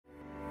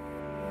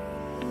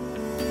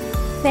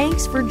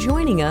Thanks for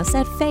joining us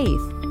at Faith.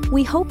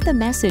 We hope the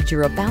message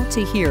you're about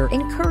to hear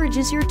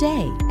encourages your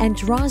day and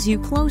draws you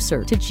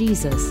closer to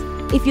Jesus.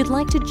 If you'd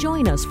like to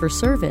join us for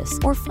service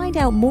or find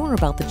out more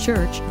about the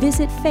church,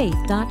 visit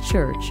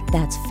faith.church.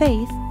 That's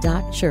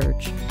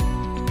faith.church.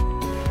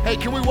 Hey,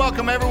 can we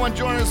welcome everyone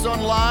joining us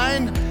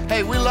online?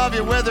 Hey, we love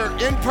you, whether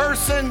in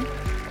person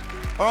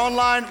or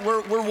online,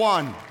 we're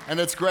one. And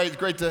it's great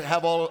to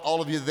have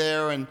all of you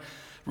there. And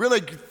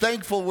really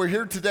thankful we're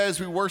here today as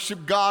we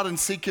worship God and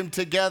seek Him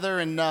together.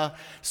 And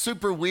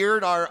super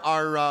weird,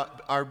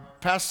 our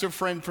pastor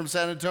friend from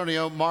San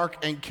Antonio,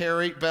 Mark and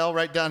Carrie Bell,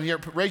 right down here.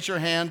 Raise your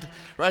hand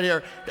right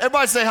here.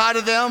 Everybody say hi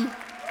to them.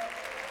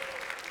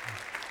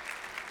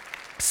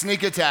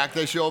 Sneak attack.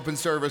 They show up in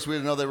service. We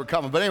didn't know they were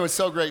coming. But anyway, it's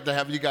so great to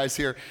have you guys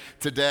here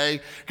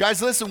today.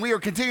 Guys, listen, we are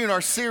continuing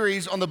our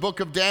series on the book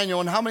of Daniel.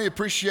 And how many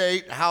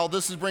appreciate how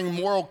this is bringing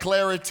moral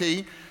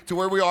clarity to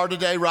where we are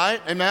today,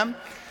 right? Amen?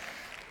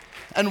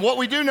 And what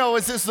we do know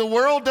is this: the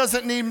world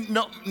doesn't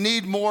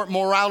need more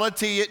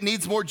morality. It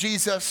needs more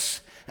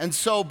Jesus. And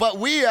so, but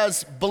we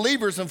as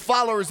believers and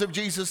followers of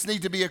Jesus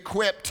need to be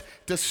equipped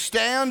to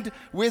stand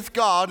with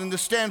God and to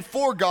stand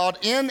for God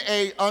in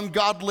a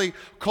ungodly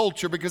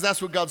culture, because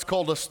that's what God's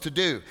called us to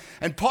do.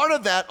 And part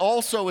of that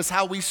also is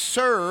how we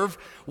serve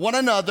one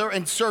another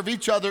and serve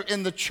each other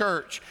in the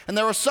church. And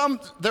there are some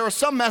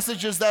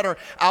messages that are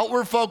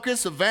outward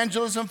focused,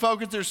 evangelism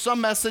focused. There's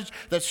some message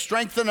that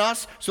strengthen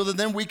us so that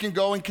then we can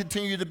go and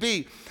continue to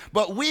be.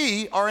 But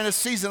we are in a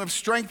season of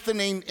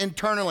strengthening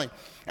internally.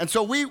 And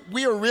so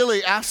we are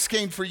really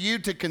asking for you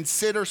to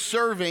consider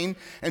serving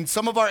in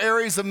some of our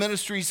areas of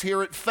ministries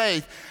here at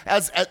Faith.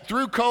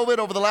 Through COVID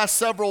over the last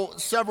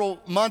several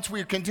months, we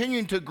are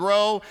continuing to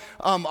grow.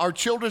 Our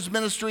children's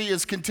ministry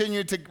is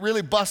continuing to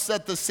really bust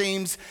at the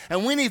seams,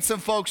 and we need some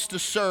folks to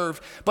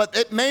serve. But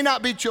it may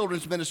not be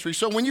children's ministry.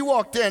 So when you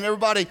walked in,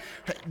 everybody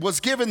was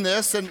given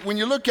this, and when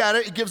you look at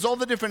it, it gives all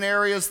the different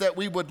areas that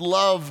we would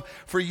love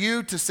for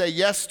you to say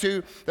yes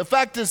to. The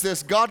fact is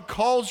this: God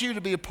calls you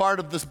to be a part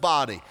of this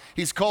body.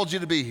 He's called you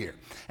to be here.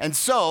 And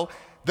so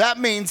that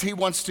means He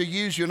wants to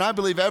use you. And I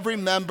believe every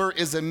member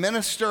is a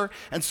minister.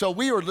 And so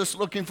we are just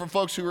looking for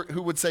folks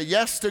who would say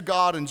yes to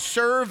God and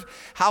serve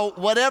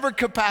whatever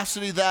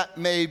capacity that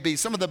may be.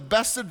 Some of the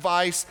best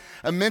advice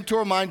a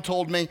mentor of mine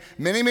told me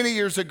many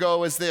years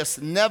ago is this: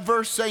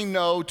 never say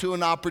no to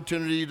an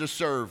opportunity to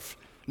serve.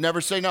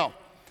 Never say no.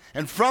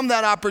 And from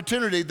that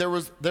opportunity,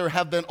 there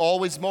have been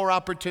always more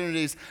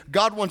opportunities.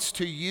 God wants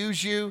to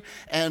use you,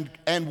 and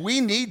we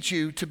need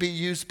you to be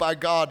used by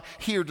God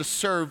here to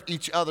serve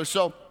each other.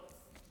 So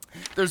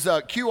there's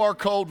a QR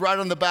code right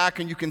on the back,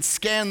 and you can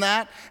scan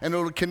that, and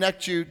it'll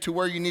connect you to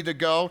where you need to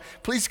go.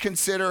 Please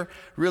consider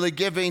really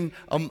giving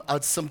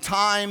some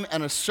time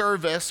and a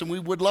service, and we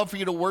would love for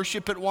you to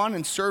worship at one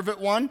and serve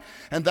at one,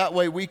 and that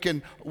way we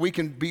can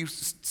be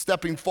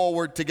stepping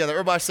forward together.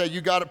 Everybody say,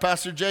 "You got it,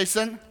 Pastor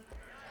Jason."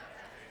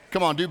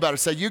 Come on, do better.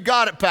 Say, "You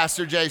got it,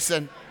 Pastor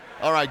Jason."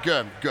 All right,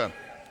 good.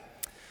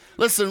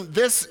 Listen,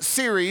 this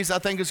series, I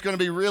think, is going to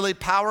be really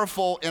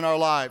powerful in our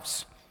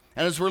lives.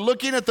 And as we're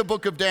looking at the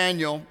book of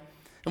Daniel,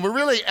 and we're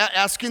really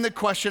asking the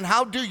question,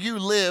 how do you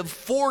live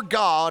for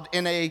God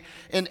in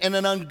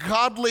an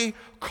ungodly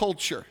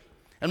culture?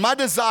 And my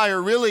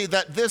desire really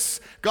that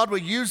God will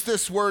use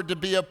this word to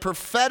be a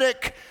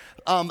prophetic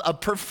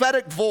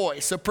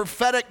voice, a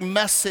prophetic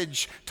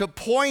message to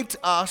point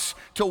us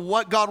to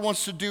what God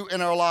wants to do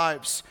in our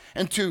lives,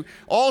 and to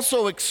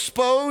also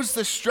expose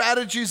the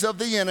strategies of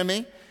the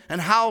enemy and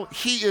how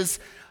he is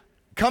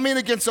coming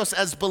against us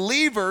as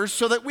believers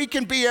so that we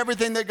can be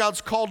everything that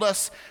God's called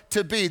us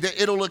to be. That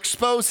it'll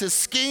expose his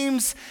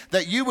schemes,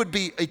 that you would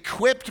be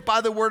equipped by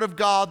the Word of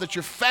God, that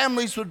your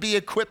families would be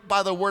equipped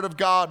by the Word of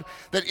God,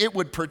 that it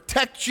would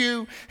protect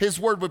you. His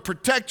Word would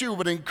protect you, it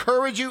would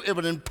encourage you, it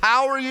would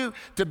empower you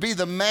to be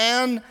the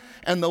man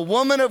and the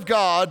woman of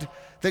God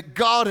that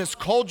God has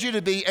called you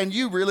to be and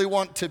you really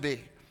want to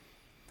be.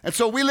 And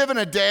so we live in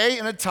a day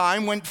and a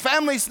time when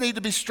families need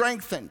to be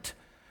strengthened.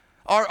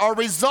 Our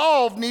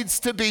resolve needs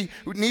to be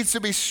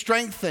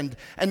strengthened.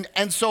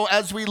 And so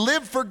as we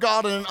live for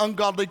God in an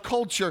ungodly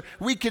culture,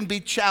 we can be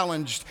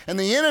challenged. And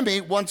the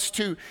enemy wants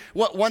to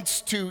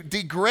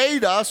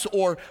degrade us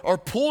or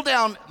pull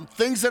down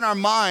things in our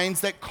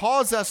minds that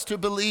cause us to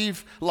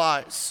believe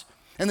lies.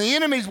 And the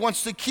enemy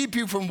wants to keep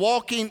you from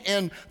walking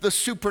in the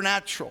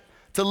supernatural,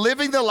 to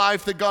living the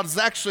life that God has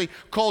actually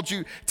called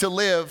you to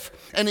live.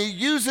 And he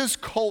uses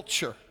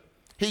culture.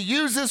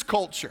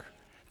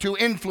 To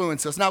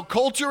influence us. Now,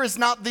 culture is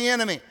not the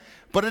enemy,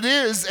 but it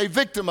is a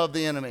victim of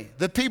the enemy.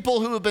 The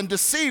people who have been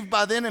deceived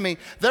by the enemy,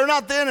 they're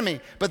not the enemy,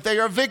 but they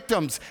are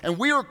victims. And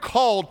we are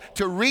called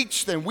to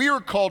reach them. We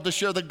are called to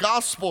share the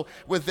gospel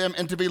with them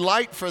and to be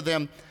light for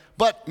them.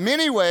 But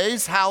many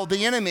ways how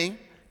the enemy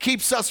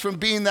keeps us from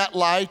being that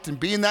light and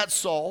being that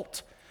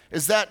salt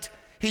is that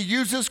he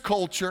uses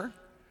culture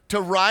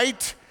to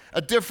write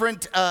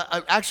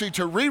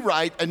to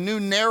rewrite a new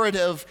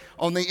narrative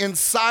on the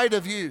inside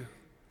of you,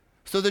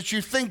 so that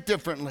you think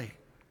differently,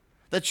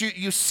 that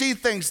you see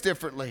things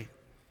differently.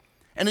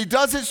 And he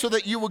does it so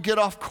that you will get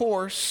off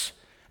course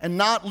and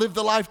not live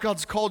the life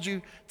God's called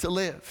you to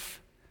live.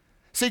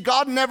 See,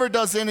 God never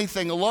does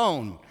anything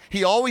alone.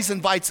 He always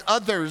invites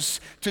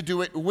others to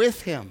do it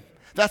with him.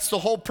 That's the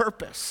whole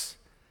purpose.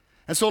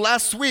 And so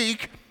last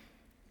week,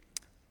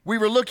 we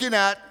were looking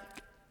at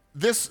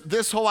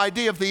this whole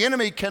idea. If the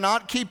enemy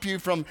cannot keep you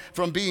from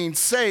being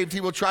saved,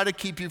 he will try to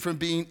keep you from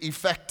being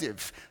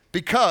effective,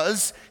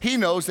 because he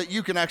knows that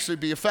you can actually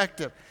be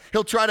effective.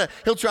 He'll try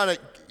to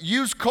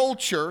use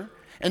culture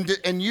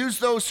and use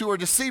those who are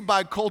deceived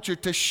by culture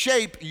to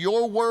shape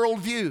your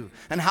worldview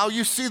and how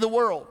you see the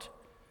world.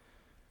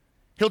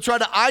 He'll try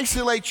to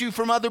isolate you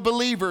from other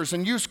believers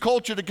and use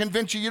culture to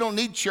convince you don't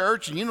need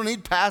church and you don't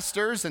need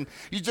pastors and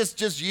you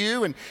just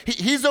you. And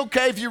he's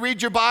okay if you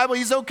read your Bible.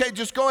 He's okay.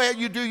 Just go ahead,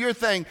 you do your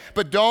thing.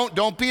 But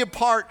don't be a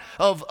part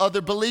of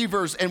other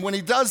believers. And when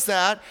he does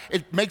that,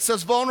 it makes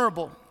us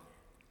vulnerable.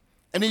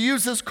 And he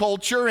uses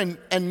culture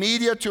and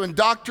media to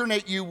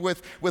indoctrinate you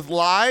with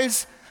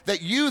lies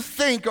that you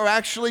think are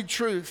actually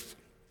truth.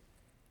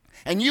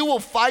 And you will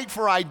fight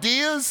for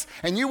ideas,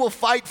 and you will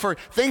fight for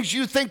things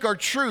you think are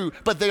true,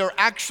 but they are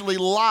actually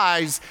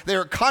lies. They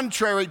are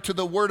contrary to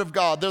the Word of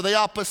God. They're the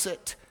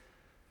opposite.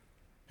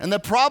 And the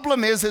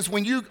problem is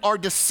when you are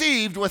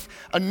deceived with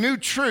a new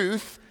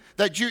truth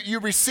that you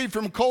receive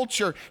from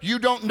culture, you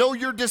don't know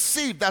you're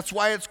deceived. That's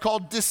why it's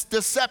called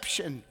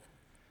deception.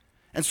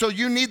 And so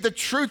you need the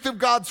truth of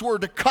God's Word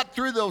to cut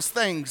through those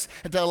things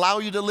and to allow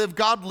you to live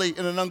godly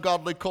in an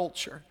ungodly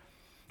culture.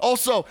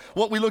 Also,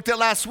 what we looked at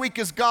last week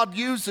is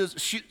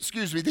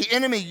the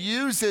enemy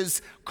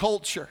uses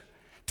culture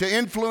to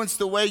influence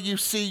the way you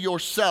see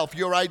yourself,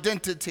 your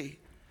identity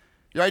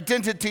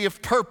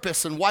of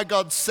purpose and why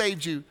God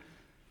saved you,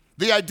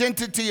 the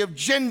identity of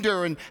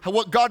gender and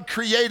what God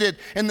created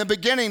in the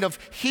beginning of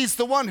he's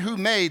the one who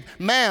made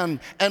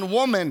man and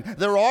woman.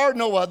 There are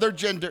no other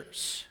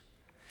genders.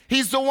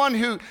 He's the one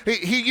who,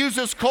 he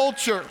uses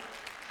culture.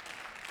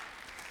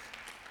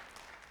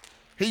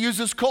 He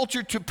uses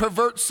culture to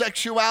pervert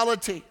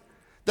sexuality,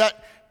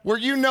 that where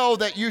you know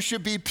that you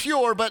should be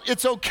pure, but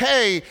it's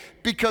okay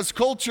because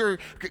culture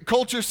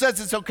says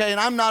it's okay, and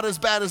I'm not as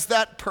bad as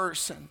that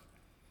person.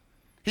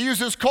 He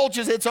uses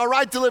culture. It's all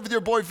right to live with your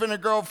boyfriend or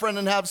girlfriend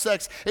and have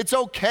sex. It's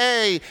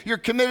okay. You're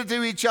committed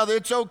to each other.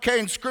 It's okay,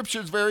 and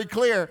Scripture is very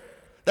clear.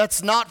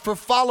 That's not for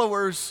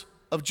followers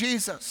of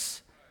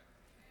Jesus.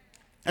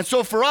 And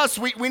so for us,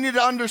 we need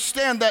to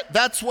understand that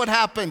that's what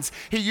happens.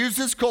 He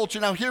uses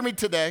culture. Now hear me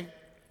today.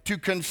 To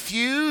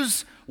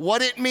confuse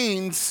what it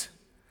means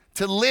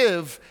to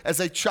live as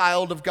a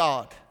child of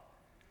God.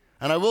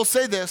 And I will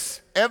say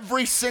this,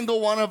 every single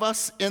one of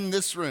us in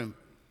this room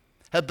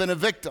have been a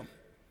victim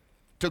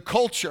to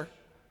culture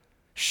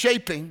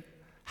shaping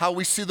how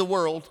we see the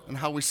world and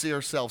how we see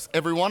ourselves.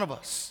 Every one of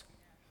us.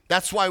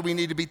 That's why we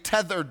need to be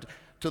tethered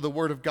to the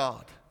Word of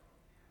God.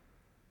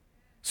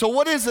 So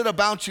what is it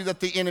about you that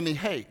the enemy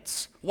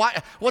hates?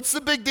 What's the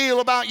big deal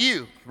about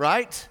you,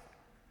 right?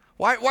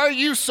 Why are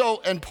you so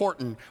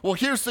important? Well,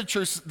 here's the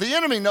truth. The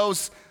enemy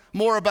knows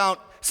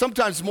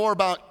sometimes more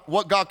about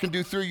what God can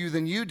do through you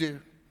than you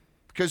do,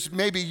 because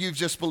maybe you've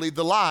just believed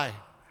the lie.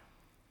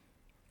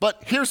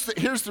 But here's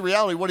the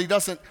reality,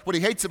 what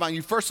he hates about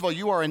you. First of all,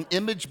 you are an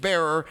image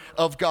bearer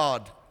of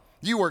God.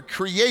 You were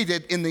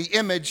created in the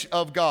image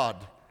of God.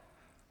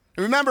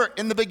 Remember,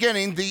 in the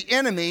beginning, the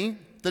enemy,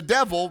 the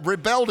devil,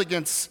 rebelled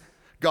against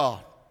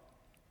God.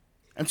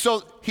 And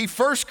so he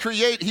first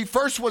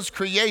was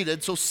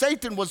created, so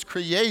Satan was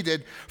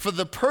created for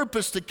the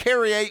purpose to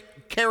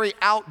carry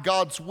out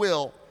God's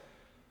will.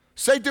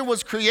 Satan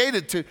was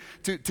created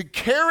to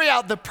carry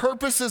out the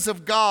purposes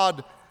of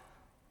God,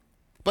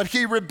 but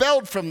he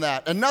rebelled from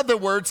that. In other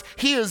words,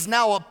 he is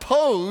now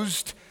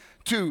opposed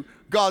to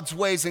God's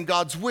ways and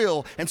God's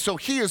will. And so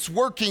he is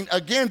working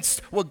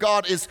against what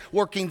God is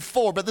working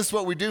for. But this is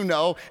what we do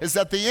know, is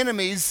that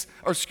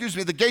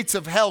the gates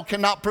of hell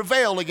cannot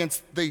prevail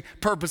against the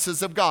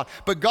purposes of God.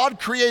 But God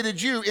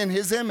created you in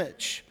his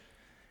image.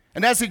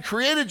 And as he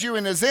created you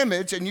in his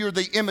image, and you're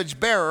the image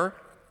bearer,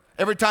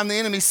 every time the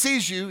enemy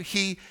sees you,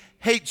 he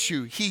hates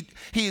you.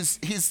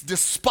 He's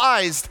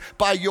despised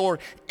by your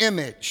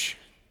image.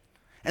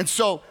 And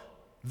so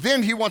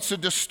then he wants to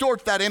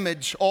distort that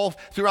image all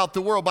throughout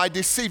the world by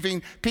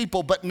deceiving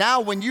people. But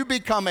now when you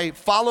become a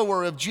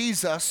follower of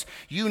Jesus,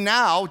 you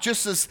now,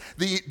 just as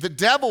the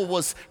devil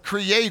was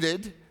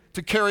created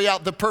to carry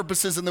out the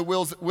purposes and the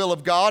will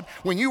of God,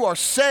 when you are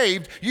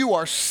saved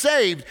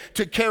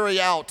to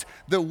carry out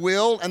the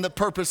will and the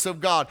purpose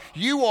of God.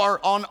 You are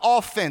on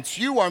offense.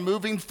 You are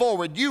moving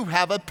forward. You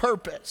have a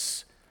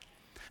purpose.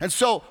 And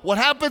so what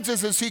happens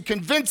is he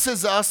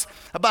convinces us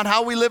about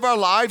how we live our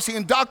lives. He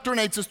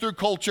indoctrinates us through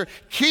culture,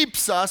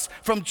 keeps us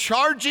from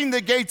charging the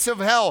gates of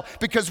hell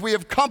because we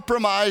have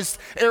compromised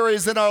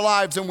areas in our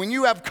lives. And when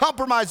you have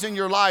compromise in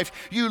your life,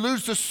 you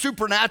lose the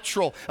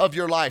supernatural of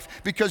your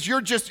life because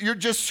you're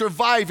just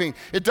surviving.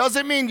 It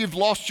doesn't mean you've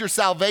lost your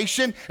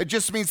salvation. It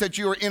just means that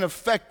you are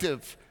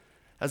ineffective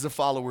as a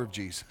follower of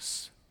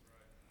Jesus.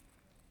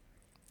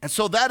 And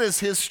so that is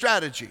his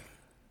strategy.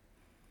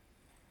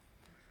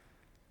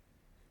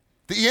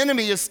 The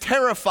enemy is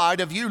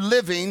terrified of you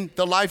living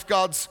the life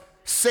God's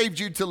saved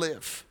you to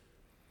live.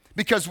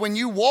 Because when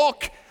you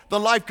walk the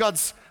life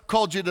God's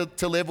called you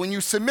to live, when you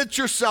submit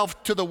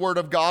yourself to the Word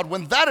of God,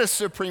 when that is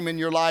supreme in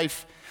your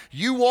life,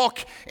 you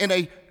walk in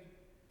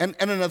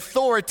an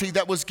authority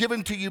that was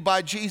given to you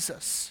by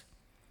Jesus.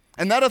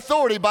 And that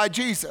authority by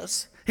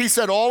Jesus, he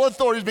said, all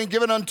authority has been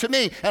given unto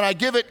me, and I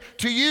give it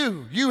to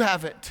you. You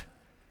have it.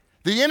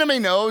 The enemy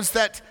knows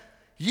that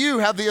you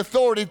have the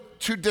authority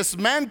to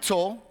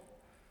dismantle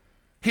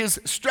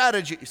his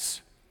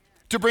strategies,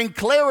 to bring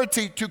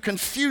clarity to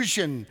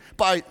confusion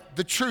by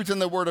the truth in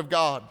the Word of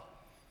God,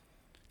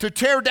 to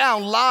tear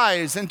down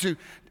lies and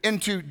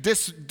to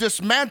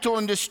dismantle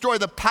and destroy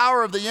the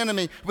power of the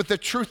enemy with the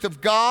truth of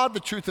God, the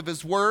truth of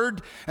his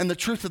Word, and the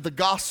truth of the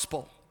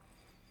gospel.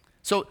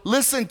 So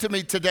listen to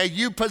me today.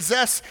 You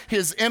possess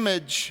his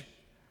image,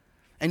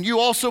 and you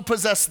also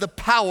possess the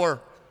power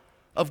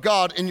of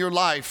God in your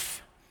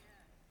life.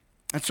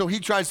 And so he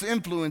tries to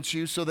influence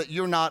you so that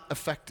you're not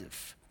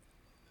effective.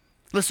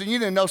 Listen, you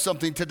need to know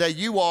something today.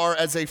 You are,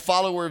 as a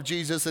follower of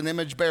Jesus, an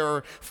image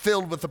bearer,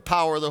 filled with the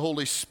power of the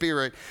Holy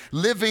Spirit,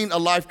 living a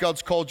life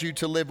God's called you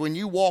to live. When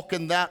you walk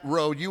in that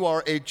road, you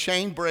are a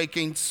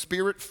chain-breaking,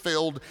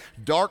 spirit-filled,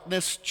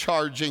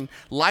 darkness-charging,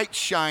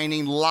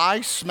 light-shining,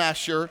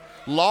 lie-smasher,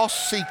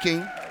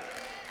 loss-seeking.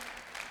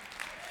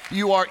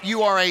 You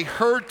are a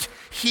hurt,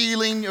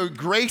 healing, or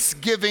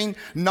grace-giving,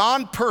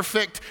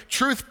 non-perfect,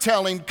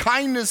 truth-telling,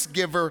 kindness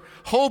giver,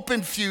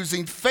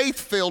 hope-infusing,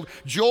 faith-filled,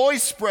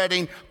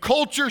 joy-spreading,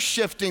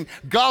 culture-shifting,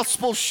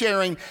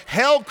 gospel-sharing,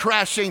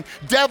 hell-crashing,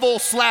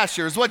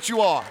 devil-slasher is what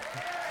you are.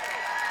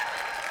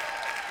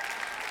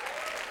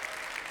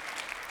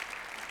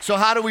 So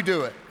how do we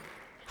do it?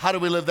 How do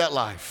we live that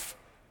life?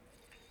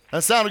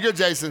 That sounded good,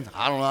 Jason.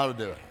 I don't know how to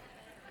do it.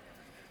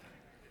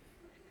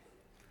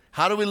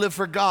 How do we live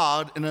for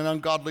God in an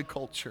ungodly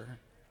culture?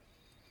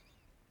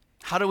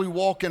 How do we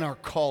walk in our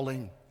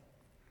calling?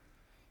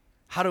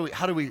 How do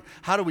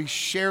we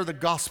share the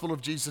gospel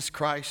of Jesus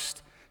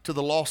Christ to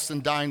the lost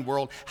and dying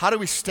world? How do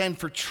we stand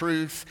for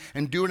truth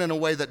and do it in a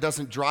way that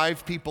doesn't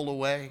drive people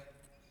away?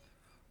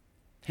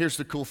 Here's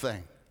the cool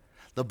thing.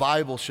 The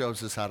Bible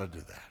shows us how to do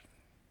that.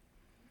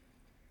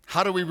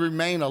 How do we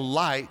remain a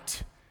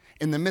light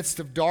in the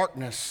midst of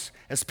darkness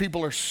as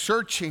people are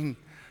searching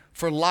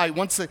for light?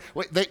 Once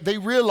they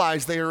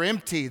realize they are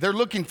empty, they're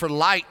looking for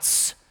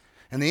lights.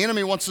 And the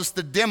enemy wants us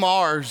to dim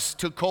ours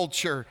to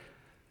culture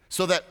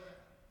so that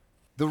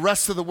the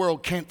rest of the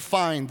world can't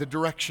find the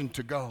direction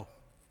to go.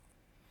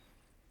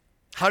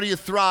 How do you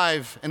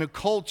thrive in a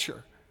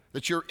culture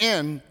that you're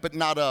in but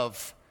not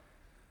of?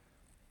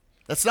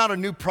 That's not a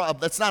new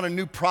problem.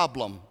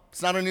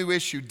 It's not a new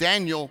issue.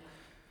 Daniel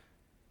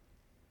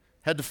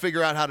had to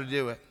figure out how to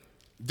do it.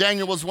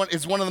 Daniel is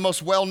one of the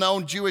most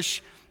well-known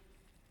Jewish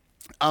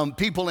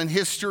people in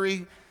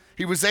history.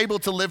 He was able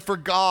to live for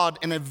God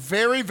in a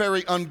very,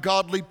 very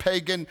ungodly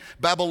pagan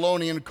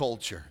Babylonian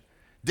culture.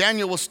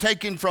 Daniel was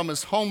taken from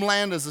his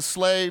homeland as a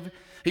slave.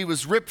 He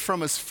was ripped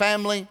from his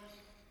family.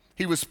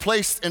 He was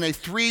placed in a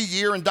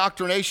 3-year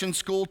indoctrination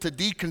school to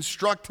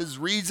deconstruct his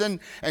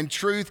reason and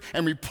truth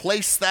and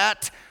replace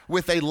that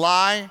with a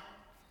lie.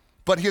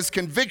 But his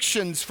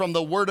convictions from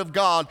the Word of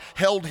God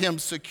held him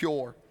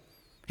secure.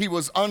 He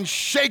was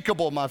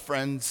unshakable, my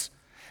friends,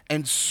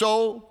 and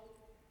so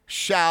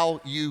shall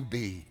you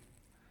be.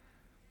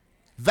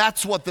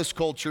 That's what this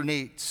culture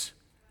needs.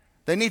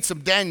 They need some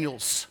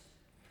Daniels.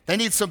 They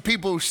need some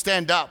people who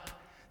stand up.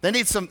 They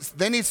need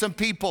some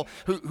people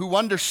who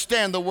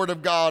understand the Word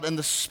of God and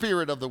the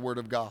spirit of the Word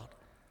of God.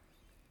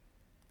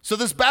 So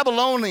this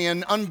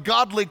Babylonian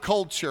ungodly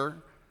culture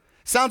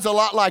sounds a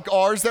lot like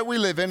ours that we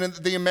live in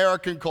the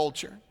American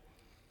culture.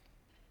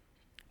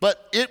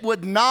 But it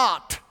would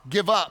not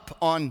give up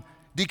on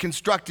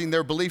deconstructing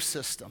their belief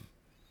system.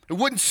 It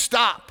wouldn't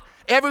stop.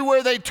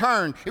 Everywhere they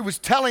turned, it was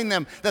telling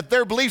them that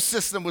their belief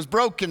system was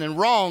broken and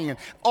wrong and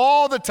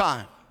all the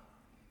time.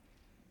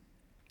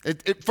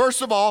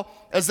 First of all,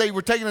 as they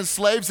were taken as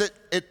slaves,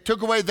 it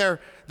took away their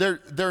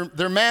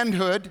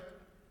manhood.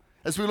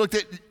 As we looked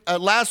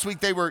at last week,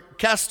 they were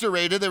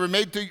castrated. They were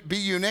made to be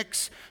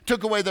eunuchs,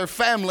 took away their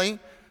family,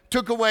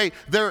 took away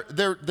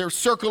their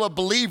circle of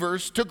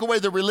believers, took away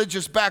their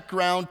religious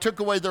background,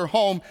 took away their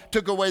home,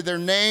 took away their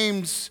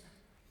names.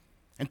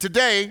 And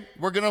today,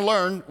 we're going to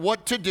learn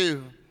what to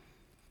do.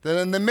 That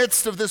in the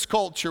midst of this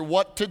culture,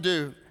 what to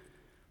do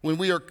when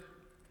we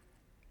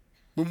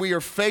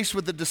are faced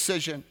with the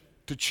decision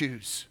to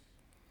choose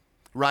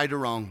right or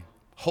wrong,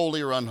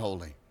 holy or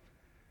unholy.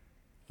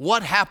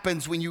 What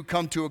happens when you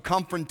come to a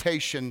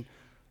confrontation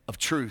of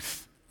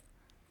truth?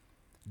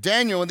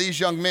 Daniel and these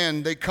young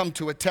men, they come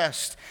to a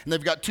test, and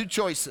they've got two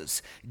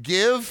choices: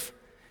 give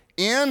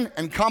in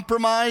and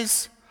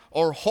compromise,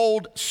 or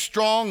hold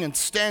strong and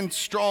stand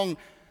strong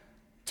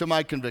to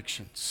my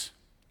convictions.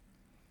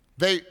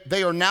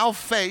 They are now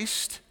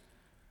faced,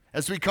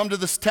 as we come to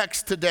this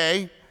text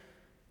today,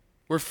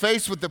 we're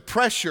faced with the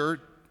pressure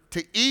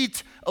to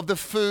eat of the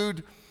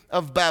food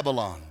of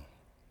Babylon.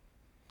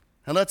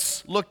 And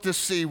let's look to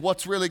see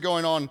what's really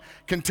going on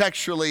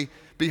contextually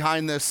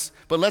behind this.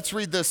 But let's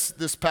read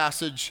this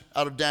passage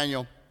out of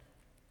Daniel.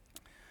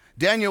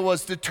 Daniel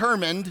was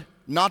determined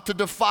not to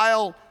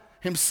defile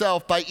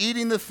himself by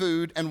eating the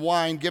food and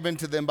wine given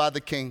to them by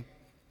the king.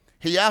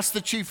 He asked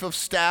the chief of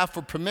staff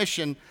for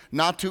permission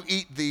not to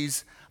eat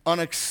these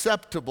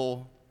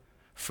unacceptable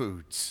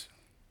foods.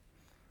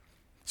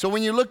 So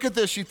when you look at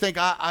this, you think,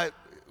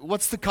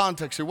 what's the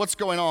context here? What's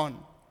going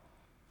on?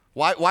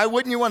 Why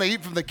wouldn't you want to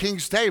eat from the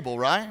king's table,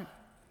 right?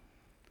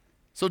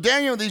 So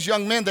Daniel and these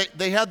young men,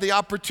 they had the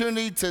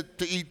opportunity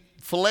to eat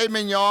filet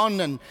mignon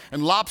and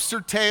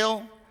lobster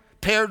tail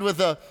paired with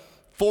a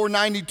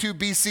 492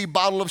 BC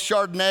bottle of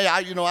Chardonnay.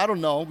 I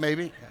don't know,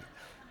 maybe.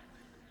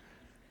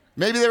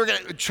 Maybe they were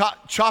going to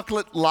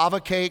chocolate lava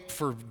cake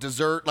for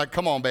dessert. Like,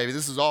 come on, baby,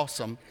 this is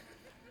awesome.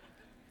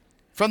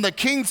 From the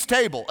king's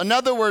table. In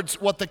other words,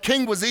 what the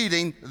king was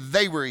eating,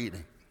 they were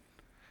eating.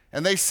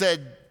 And they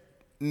said,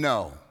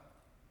 no.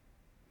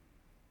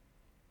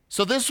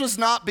 So this was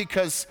not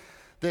because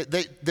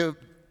the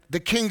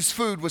king's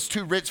food was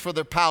too rich for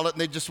their palate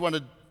and they just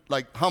wanted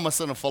like hummus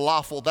and a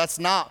falafel. That's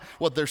not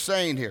what they're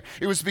saying here.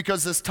 It was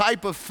because this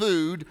type of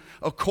food,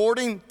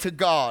 according to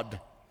God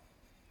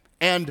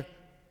and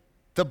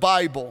the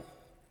Bible,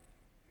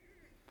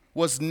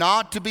 was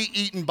not to be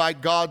eaten by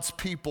God's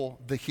people,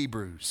 the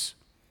Hebrews.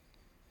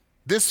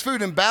 This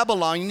food in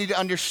Babylon, you need to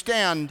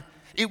understand,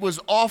 it was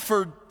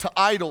offered to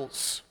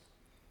idols.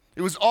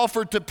 It was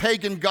offered to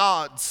pagan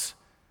gods.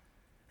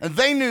 And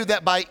they knew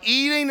that by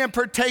eating and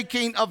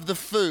partaking of the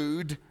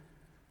food,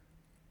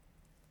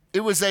 it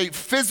was a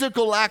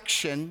physical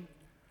action,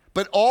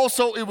 but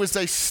also it was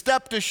a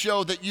step to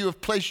show that you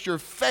have placed your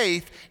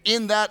faith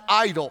in that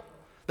idol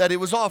that it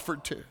was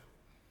offered to.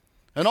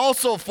 And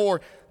also for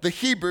the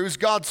Hebrews,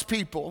 God's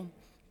people,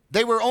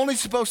 they were only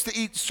supposed to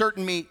eat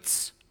certain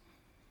meats.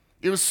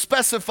 It was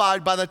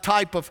specified by the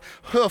type of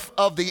hoof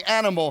of the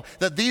animal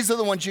that these are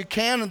the ones you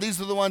can and these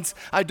are the ones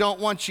I don't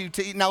want you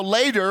to eat. Now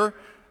later,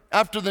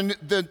 after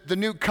the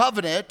new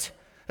covenant,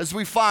 as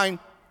we find,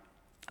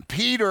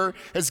 Peter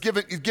has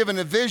given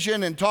a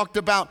vision and talked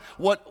about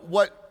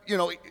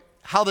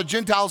how the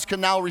Gentiles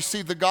can now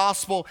receive the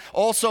gospel.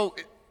 Also,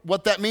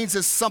 what that means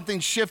is something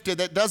shifted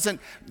that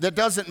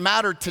doesn't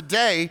matter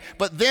today,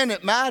 but then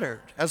it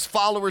mattered as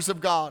followers of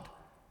God.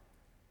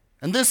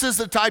 And this is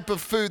the type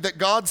of food that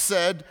God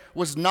said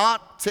was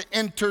not to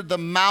enter the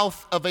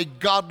mouth of a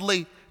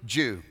godly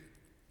Jew.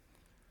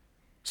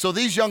 So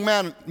these young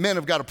men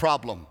have got a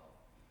problem.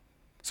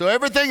 So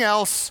everything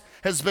else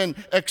has been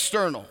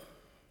external.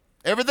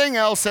 Everything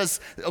else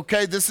has,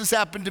 okay, this has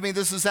happened to me,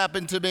 this has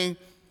happened to me.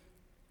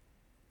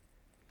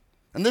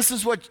 And this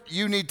is what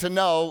you need to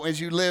know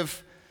as you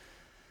live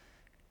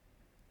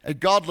a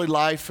godly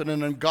life in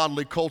an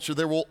ungodly culture.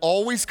 There will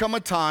always come a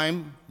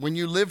time when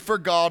you live for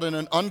God in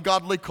an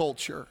ungodly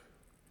culture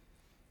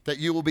that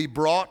you will be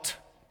brought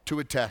to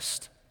a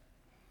test.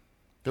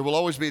 There will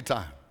always be a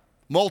time,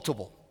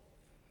 multiple.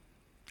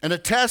 And a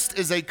test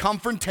is a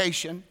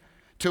confrontation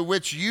to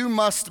which you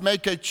must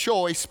make a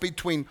choice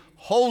between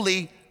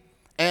holy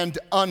and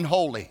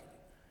unholy.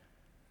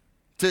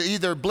 To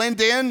either blend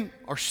in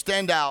or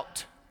stand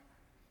out.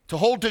 To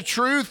hold to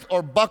truth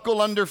or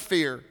buckle under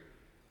fear.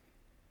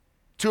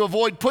 To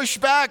avoid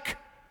pushback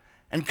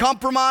and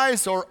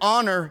compromise or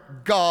honor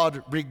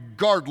God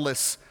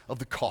regardless of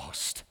the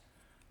cost.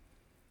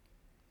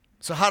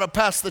 So how to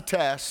pass the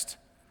test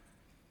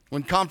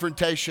when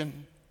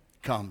confrontation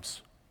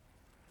comes.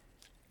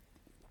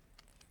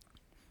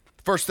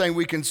 First thing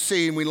we can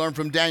see and we learn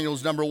from Daniel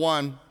is number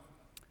one,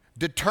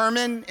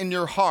 determine in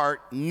your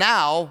heart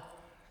now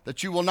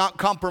that you will not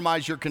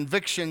compromise your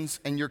convictions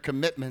and your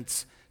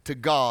commitments to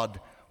God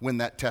when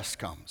that test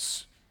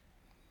comes.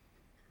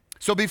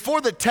 So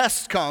before the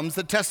test comes,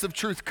 the test of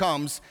truth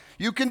comes,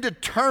 you can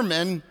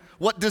determine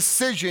what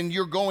decision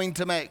you're going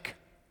to make.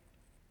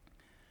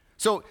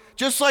 So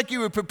just like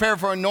you would prepare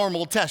for a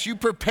normal test, you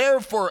prepare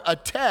for a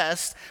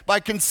test by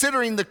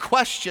considering the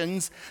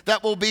questions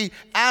that will be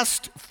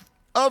asked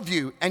of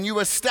you, and you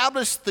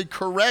establish the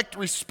correct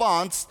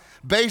response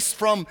based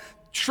from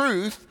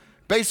truth,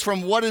 based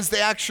from what is the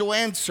actual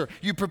answer.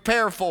 You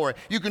prepare for it.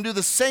 You can do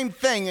the same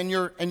thing in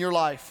your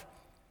life.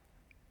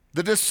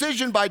 The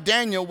decision by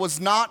Daniel was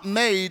not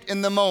made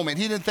in the moment.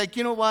 He didn't think,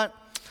 you know what?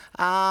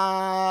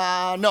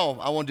 No,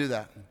 I won't do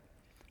that.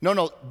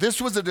 No,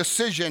 this was a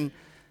decision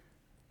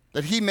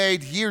that he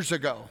made years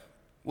ago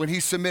when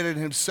he submitted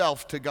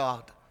himself to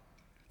God.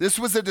 This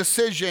was a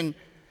decision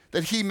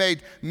that he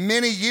made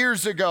many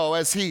years ago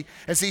as he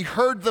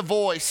heard the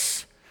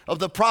voice of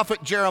the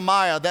prophet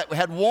Jeremiah that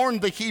had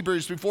warned the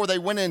Hebrews before they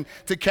went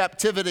into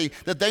captivity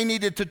that they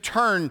needed to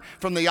turn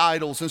from the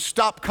idols and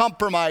stop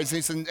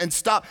compromising and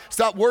stop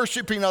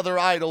worshiping other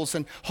idols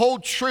and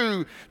hold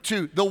true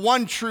to the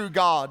one true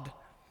God.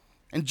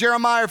 And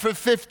Jeremiah for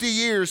 50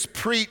 years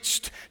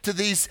preached to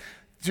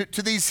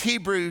these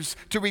Hebrews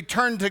to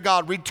return to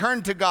God,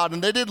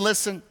 and they didn't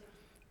listen.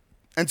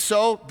 And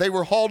so they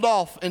were hauled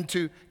off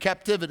into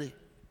captivity.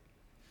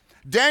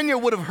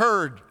 Daniel would have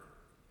heard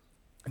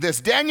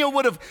this. Daniel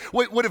would have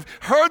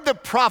heard the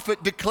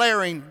prophet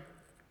declaring.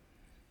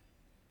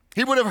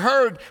 He would have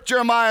heard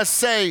Jeremiah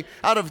say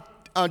out of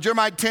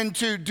Jeremiah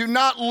 10:2, do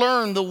not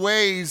learn the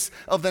ways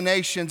of the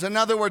nations. In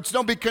other words,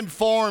 don't be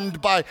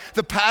conformed by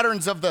the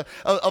patterns of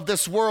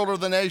this world or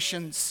the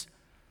nations.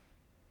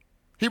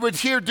 He would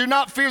hear, do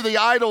not fear the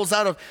idols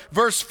out of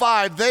verse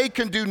 5. They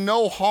can do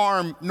no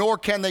harm, nor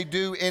can they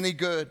do any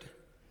good.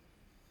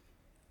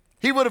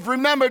 He would have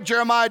remembered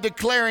Jeremiah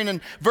declaring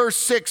in verse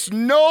 6,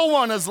 no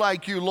one is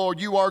like you,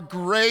 Lord. You are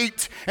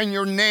great, and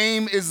your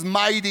name is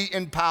mighty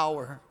in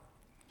power.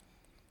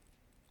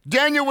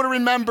 Daniel would have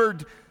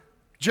remembered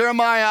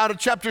Jeremiah out of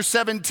chapter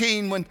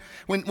 17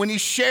 when he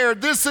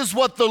shared, this is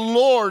what the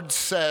Lord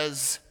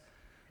says.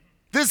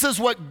 This is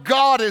what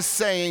God is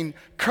saying.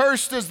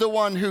 Cursed is the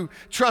one who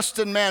trusts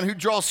in man, who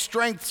draws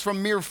strength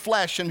from mere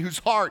flesh and whose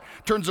heart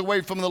turns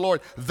away from the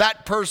Lord.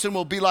 That person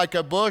will be like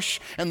a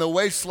bush in the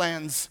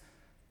wastelands.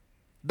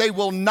 They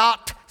will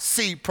not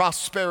see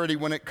prosperity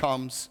when it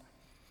comes.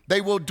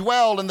 They will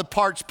dwell in the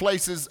parched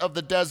places of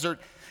the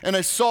desert, in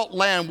a salt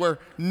land where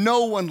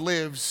no one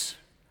lives.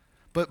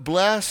 But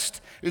blessed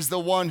is the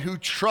one who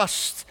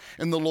trusts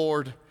in the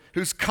Lord,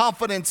 whose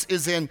confidence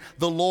is in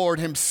the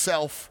Lord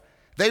himself.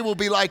 They will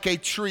be like a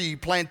tree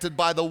planted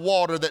by the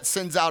water that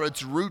sends out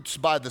its roots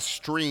by the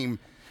stream.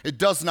 It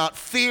does not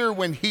fear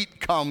when heat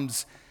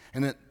comes,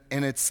 and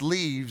its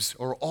leaves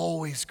are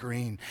always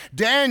green.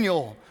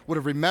 Daniel would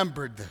have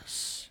remembered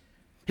this.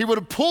 He would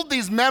have pulled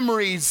these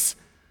memories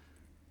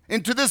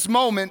into this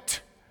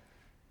moment.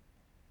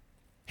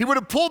 He would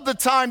have pulled the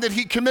time that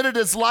he committed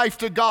his life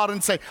to God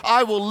and say,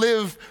 I will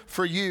live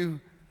for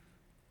you.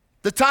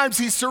 The times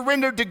he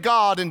surrendered to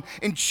God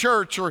in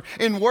church or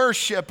in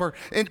worship or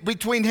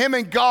between him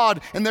and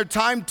God and their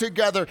time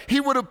together, he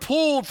would have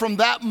pulled from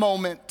that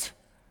moment.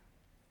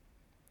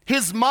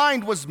 His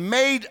mind was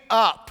made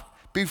up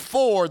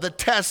before the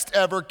test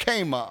ever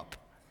came up.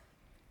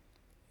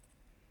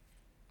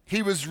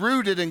 He was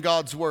rooted in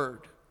God's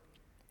word.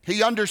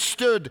 He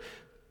understood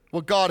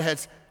what God had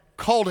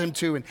called him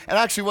to and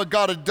actually what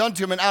God had done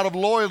to him. And out of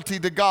loyalty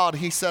to God,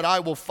 he said, I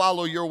will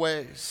follow your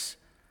ways.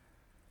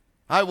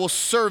 I will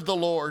serve the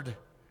Lord.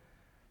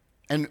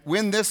 And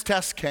when this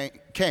test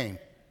came,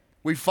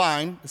 we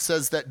find, it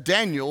says that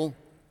Daniel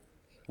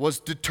was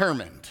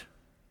determined.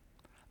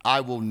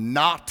 I will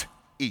not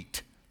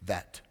eat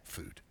that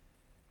food.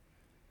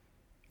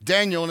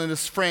 Daniel and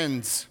his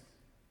friends,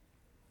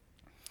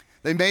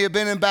 they may have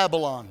been in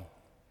Babylon.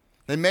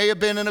 They may have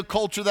been in a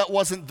culture that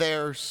wasn't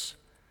theirs.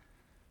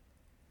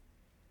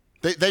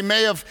 They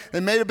may have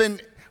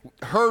been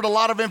heard a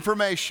lot of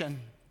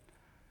information.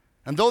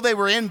 And though they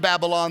were in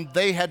Babylon,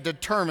 they had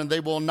determined they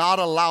will not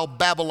allow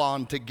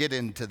Babylon to get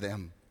into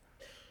them.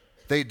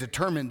 They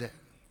determined it.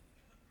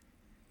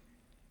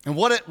 And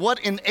what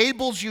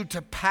enables you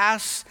to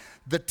pass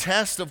the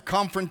test of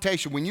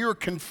confrontation, when you're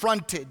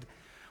confronted,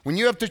 when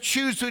you have to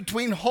choose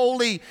between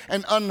holy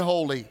and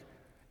unholy,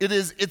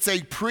 it's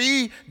a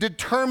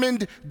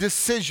predetermined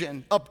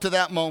decision up to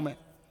that moment.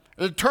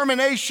 A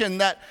determination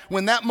that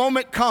when that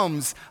moment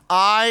comes,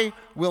 I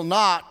will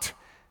not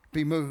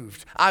be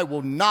moved. I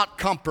will not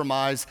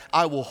compromise.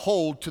 I will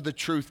hold to the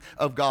truth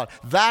of God.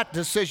 That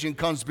decision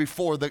comes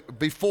before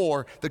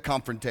the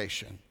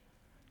confrontation.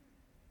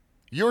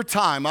 Your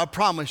time, I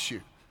promise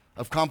you,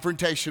 of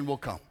confrontation will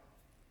come.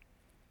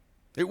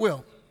 It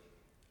will.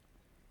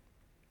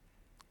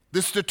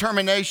 This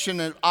determination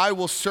that I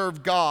will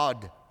serve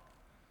God,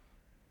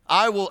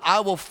 I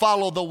will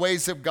follow the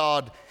ways of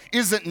God,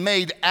 isn't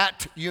made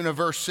at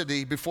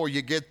university before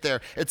you get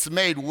there. It's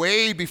made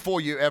way before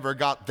you ever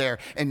got there,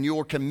 and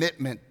your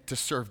commitment to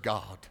serve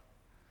God.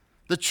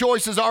 The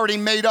choice is already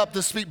made up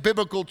to speak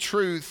biblical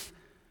truth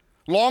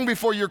long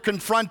before you're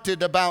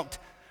confronted about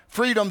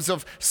freedoms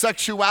of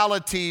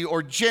sexuality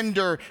or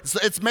gender.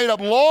 It's made up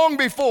long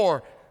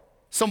before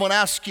someone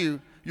asks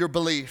you your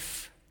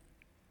belief.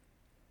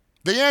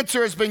 The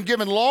answer has been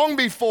given long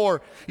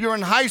before you're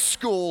in high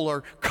school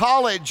or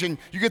college and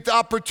you get the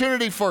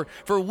opportunity for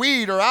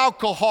weed or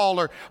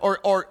alcohol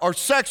or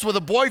sex with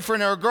a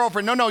boyfriend or a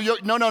girlfriend. No.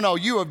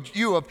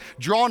 You have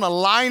drawn a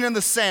line in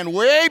the sand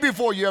way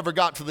before you ever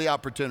got to the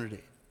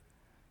opportunity.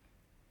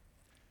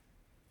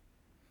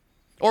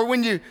 Or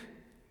when you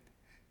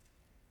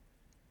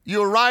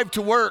arrive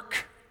to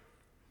work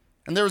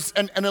and there's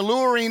an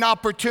alluring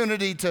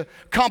opportunity to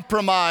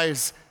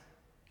compromise,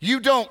 you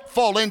don't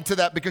fall into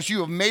that because you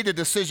have made a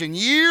decision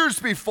years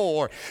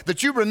before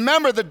that you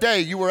remember the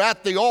day you were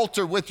at the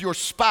altar with your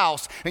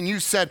spouse and you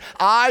said,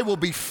 I will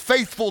be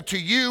faithful to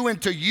you and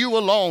to you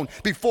alone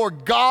before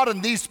God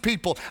and these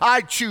people.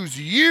 I choose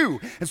you.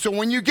 And so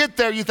when you get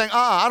there, you think,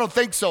 I don't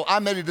think so. I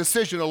made a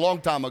decision a long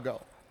time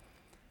ago.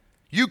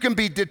 You can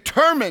be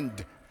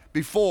determined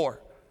before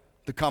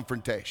the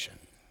confrontation.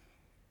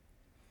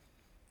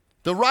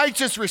 The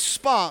righteous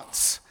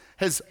response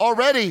has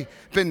already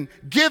been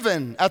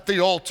given at the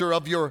altar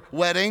of your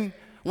wedding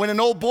when an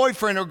old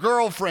boyfriend or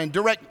girlfriend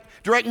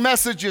direct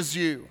messages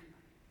you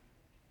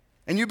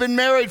and you've been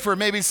married for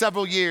maybe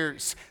several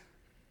years.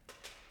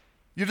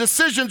 Your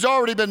decision's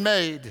already been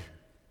made.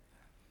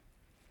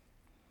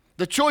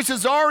 The choice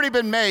has already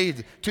been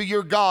made to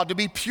your God to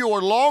be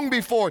pure long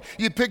before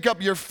you pick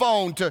up your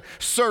phone to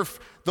surf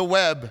the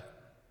web.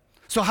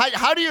 So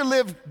how do you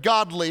live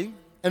godly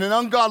in an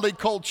ungodly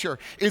culture?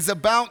 Is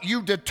about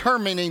you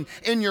determining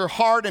in your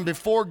heart and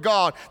before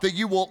God that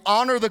you will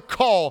honor the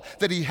call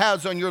that He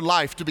has on your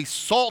life to be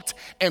salt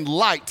and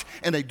light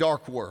in a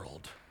dark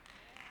world.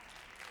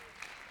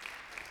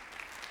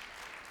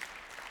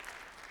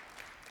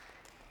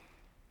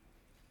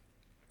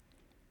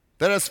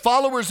 That as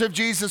followers of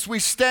Jesus, we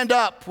stand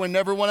up when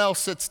everyone else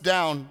sits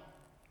down.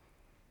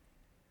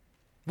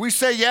 We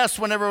say yes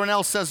when everyone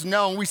else says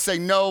no, and we say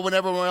no when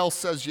everyone else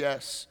says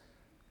yes.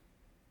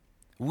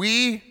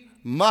 We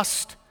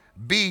must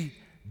be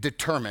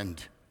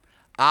determined.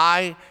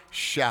 I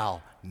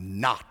shall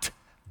not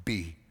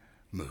be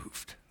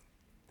moved.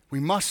 We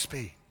must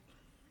be.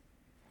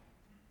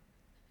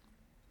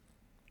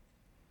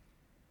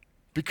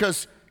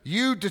 Because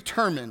you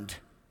determined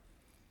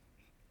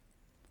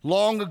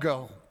long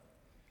ago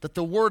that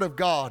the Word of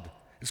God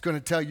is going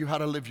to tell you how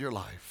to live your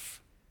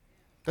life.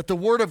 That the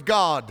Word of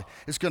God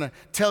is going to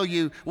tell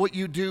you what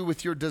you do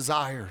with your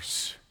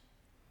desires.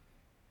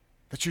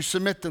 That you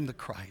submit them to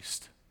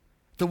Christ.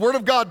 The Word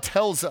of God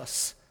tells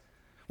us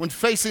when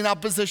facing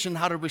opposition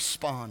how to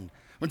respond.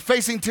 When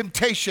facing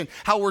temptation,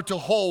 how we're to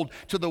hold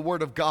to the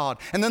Word of God.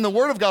 And then the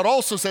Word of God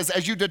also says,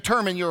 as you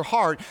determine your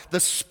heart,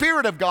 the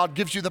Spirit of God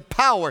gives you the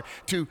power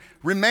to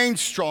remain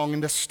strong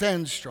and to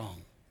stand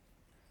strong.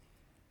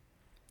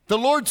 The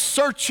Lord's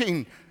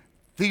searching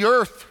the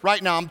earth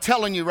right now. I'm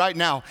telling you right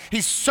now.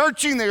 He's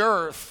searching the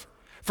earth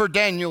for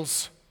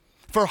Daniels,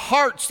 for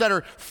hearts that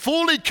are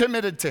fully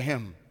committed to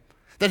Him,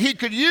 that He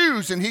could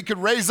use and He could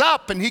raise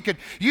up and He could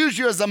use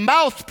you as a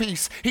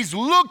mouthpiece. He's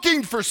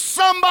looking for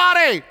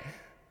somebody.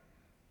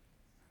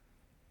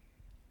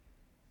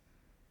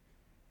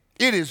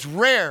 It is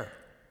rare,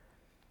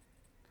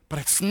 but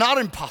it's not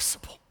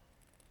impossible.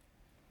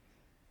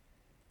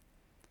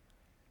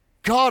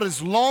 God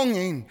is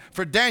longing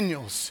for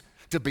Daniels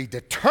to be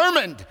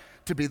determined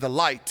to be the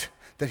light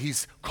that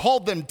He's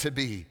called them to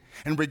be.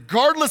 And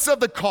regardless of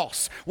the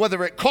cost,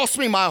 whether it costs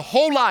me my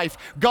whole life,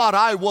 God,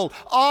 I will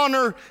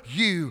honor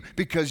you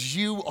because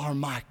you are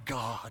my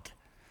God.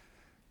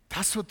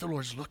 That's what the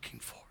Lord's looking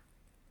for.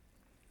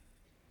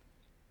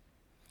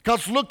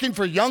 God's looking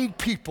for young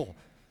people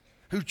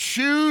who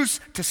choose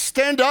to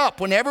stand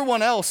up when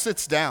everyone else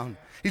sits down.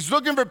 He's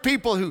looking for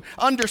people who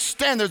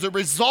understand there's a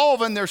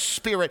resolve in their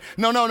spirit.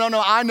 No,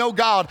 I know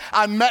God.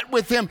 I met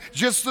with Him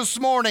just this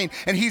morning,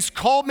 and He's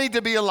called me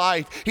to be a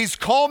light. He's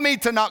called me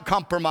to not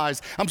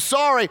compromise. I'm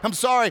sorry,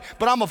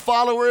 but I'm a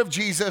follower of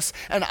Jesus,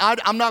 and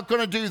I'm not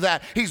going to do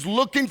that. He's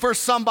looking for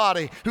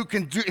somebody who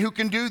can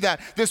do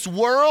that. This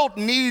world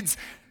needs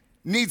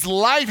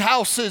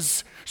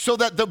lighthouses so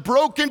that the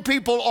broken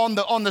people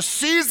on the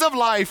seas of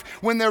life,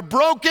 when they're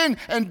broken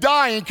and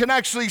dying, can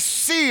actually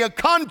see a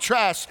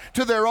contrast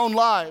to their own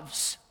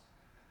lives.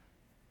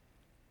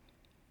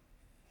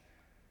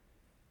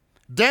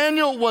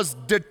 Daniel was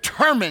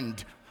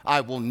determined,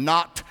 I will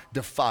not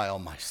defile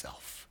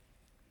myself.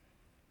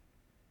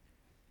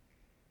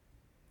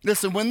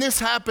 Listen, when this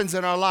happens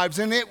in our lives,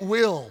 and it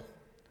will,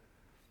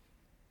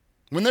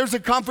 when there's a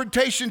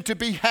confrontation to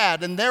be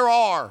had, and there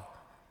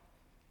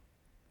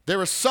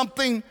is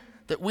something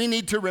that we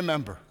need to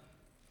remember.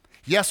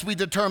 Yes, we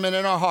determine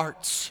in our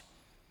hearts.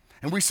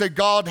 And we say,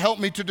 God, help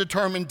me to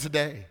determine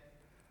today.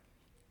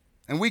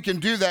 And we can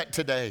do that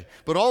today.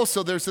 But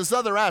also there's this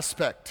other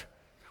aspect.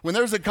 When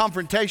there's a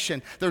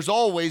confrontation, there's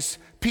always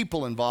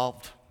people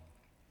involved.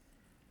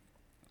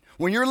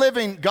 When you're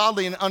living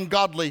godly and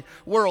ungodly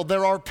world,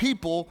 there are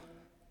people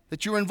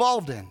that you're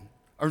involved in,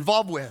 or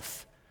involved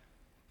with.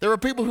 There are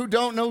people who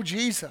don't know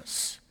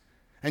Jesus.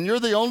 And you're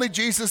the only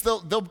Jesus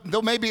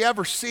they'll maybe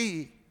ever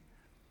see.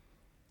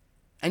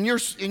 And you're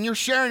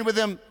sharing with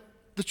them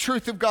the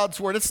truth of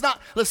God's word. It's not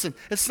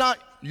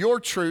your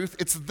truth,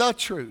 it's the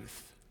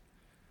truth.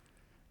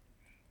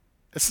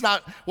 It's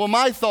not, well,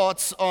 my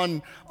thoughts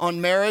on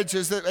marriage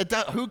is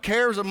that, who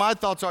cares what my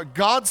thoughts are?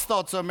 God's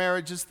thoughts on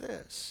marriage is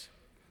this.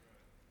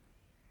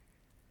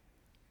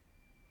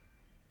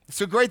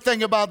 It's a great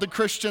thing about the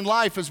Christian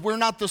life is we're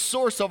not the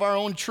source of our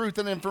own truth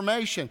and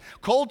information.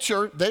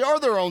 Culture, they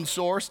are their own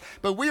source,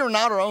 but we are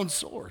not our own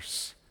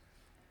source.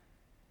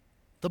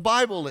 The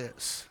Bible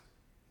is.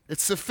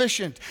 It's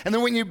sufficient. And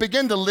then when you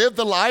begin to live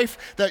the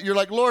life that you're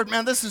like, Lord,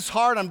 man, this is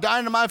hard. I'm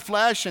dying to my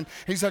flesh. And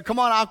He's like, come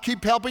on, I'll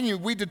keep helping you.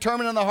 We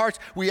determine in the hearts.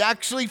 We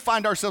actually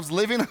find ourselves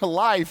living a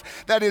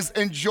life that is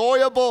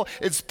enjoyable.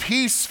 It's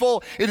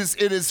peaceful. It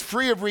is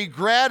free of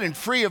regret and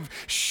free of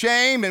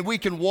shame. And we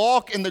can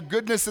walk in the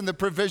goodness and the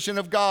provision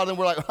of God. And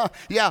we're like,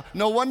 yeah,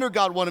 no wonder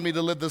God wanted me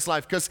to live this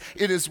life because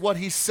it is what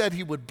He said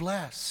He would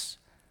bless.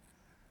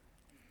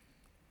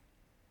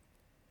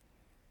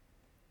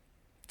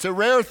 It's a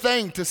rare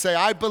thing to say,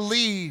 I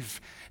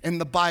believe in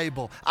the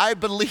Bible. I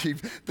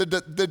believe the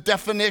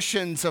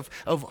definitions of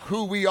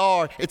who we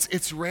are.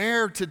 It's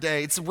rare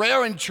today. It's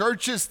rare in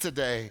churches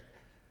today.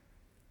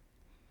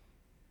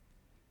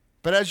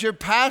 But as your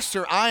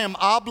pastor, I am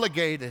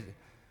obligated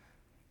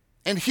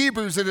In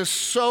Hebrews, it is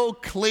so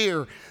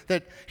clear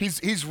that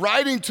he's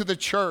writing to the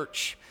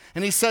church.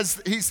 And he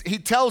says, he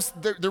tells,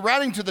 they're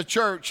writing to the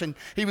church, and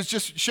he was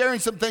just sharing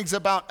some things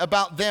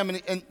about them.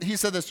 And he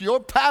said this, your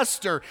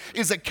pastor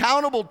is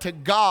accountable to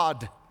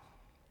God.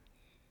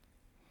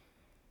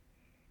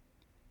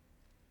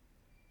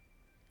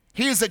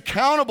 He is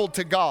accountable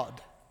to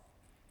God.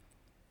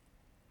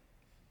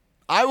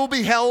 I will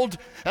be held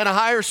at a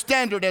higher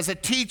standard as a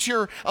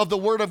teacher of the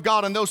Word of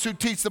God, and those who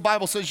teach, the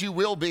Bible says you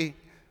will be.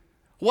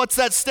 What's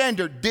that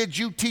standard? Did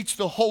you teach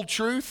the whole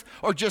truth,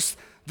 or just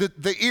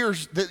the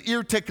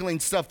ear-tickling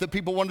stuff that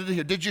people wanted to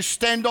hear? Did you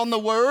stand on the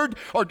Word,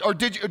 or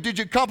did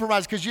you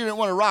compromise because you didn't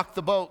want to rock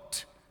the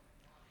boat?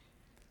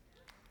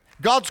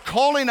 God's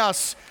calling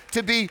us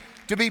to be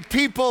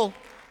people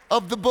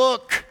of the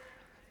book,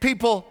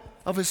 people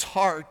of His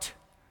heart.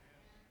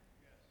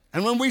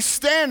 And when we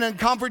stand in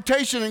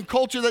confrontation in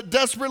culture that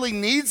desperately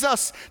needs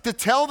us to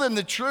tell them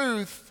the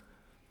truth,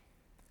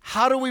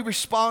 how do we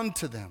respond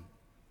to them?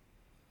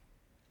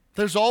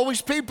 There's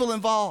always people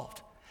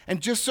involved.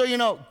 And just so you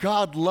know,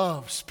 God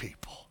loves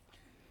people.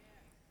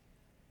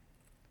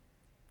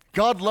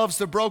 God loves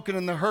the broken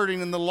and the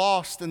hurting and the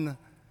lost and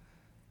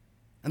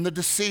the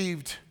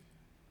deceived,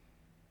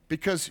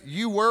 because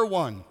you were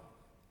one.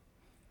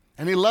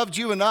 And He loved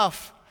you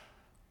enough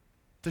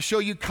to show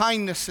you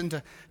kindness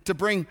and to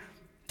bring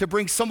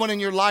someone in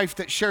your life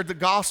that shared the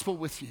gospel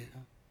with you.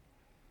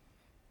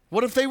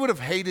 What if they would have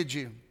hated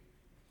you?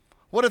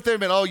 What if they'd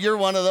been, oh, you're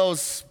one of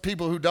those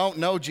people who don't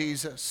know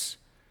Jesus?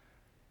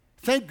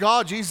 Thank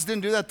God Jesus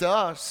didn't do that to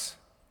us.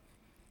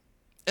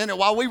 And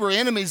while we were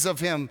enemies of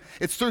Him,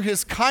 it's through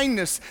His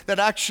kindness that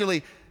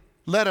actually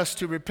led us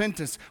to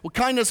repentance. Well,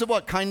 kindness of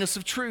what? Kindness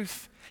of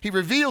truth. He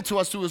revealed to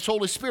us through His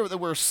Holy Spirit that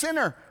we're a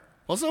sinner.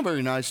 Well, it's not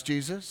very nice,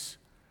 Jesus.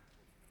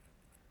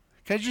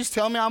 Can you just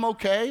tell me I'm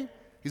okay?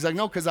 He's like,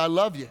 no, because I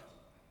love you.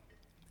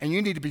 And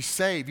you need to be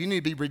saved. You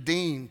need to be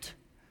redeemed.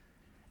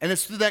 And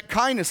it's through that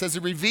kindness, as He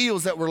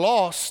reveals that we're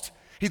lost,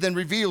 He then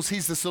reveals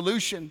He's the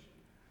solution.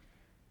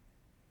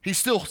 He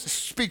still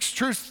speaks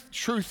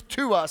truth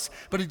to us,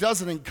 but He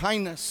does it in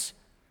kindness.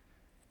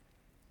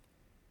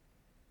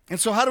 And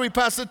so how do we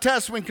pass the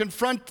test when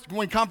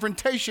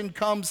confrontation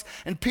comes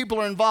and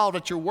people are involved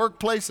at your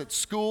workplace, at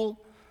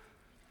school,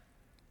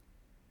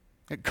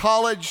 at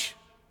college,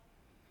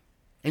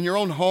 in your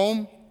own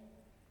home?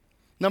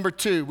 Number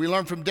 2, we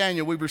learn from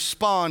Daniel, we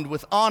respond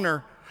with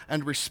honor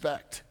and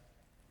respect.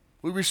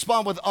 We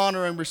respond with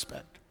honor and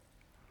respect.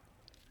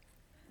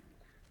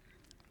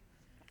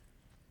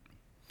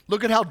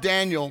 Look at how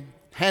Daniel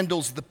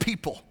handles the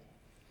people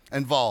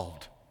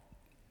involved.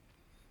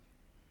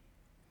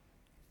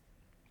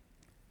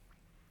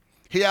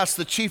 He asked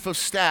the chief of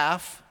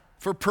staff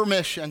for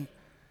permission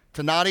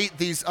to not eat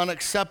these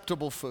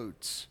unacceptable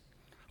foods.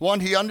 One,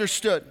 he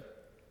understood,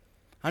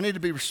 I need to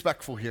be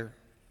respectful here.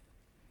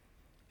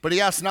 But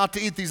he asked not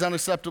to eat these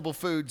unacceptable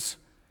foods,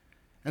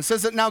 and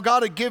says that now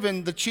God had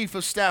given the chief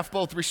of staff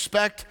both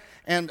respect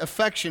and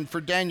affection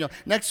for Daniel.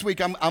 Next week,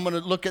 I'm going to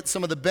look at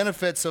some of the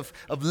benefits of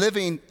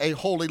living a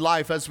holy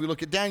life as we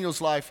look at Daniel's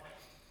life.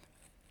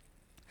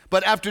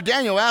 But after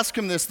Daniel asked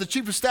him this, the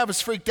chief of staff is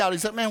freaked out. He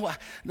said, man,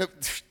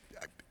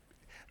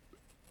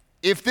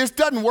 if this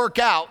doesn't work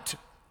out,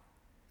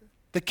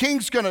 the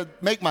king's going to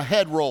make my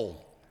head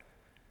roll.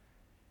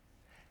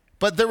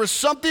 But there was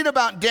something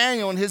about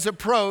Daniel and his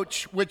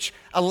approach which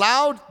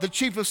allowed the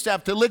chief of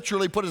staff to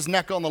literally put his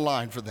neck on the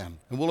line for them.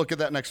 And we'll look at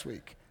that next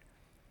week.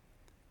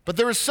 But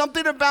there was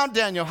something about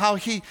Daniel, how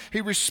he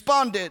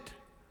responded.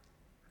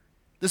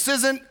 This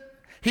isn't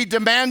he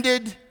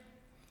demanded.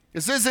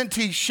 This isn't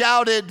he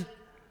shouted.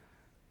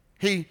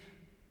 He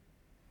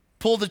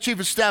pulled the chief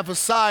of staff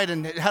aside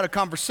and had a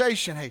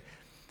conversation. Hey,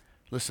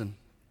 listen,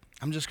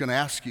 I'm just going to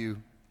ask you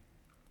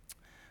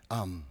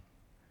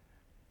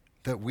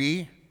that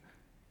we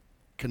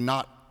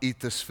cannot eat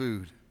this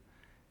food,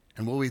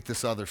 and we'll eat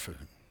this other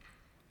food.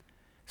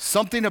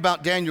 Something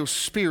about Daniel's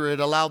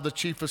spirit allowed the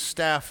chief of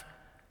staff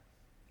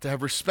to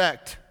have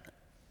respect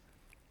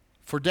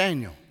for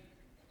Daniel.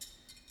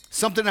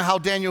 Something of how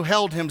Daniel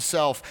held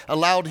himself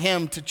allowed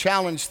him to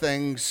challenge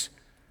things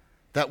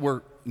that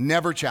were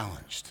never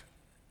challenged.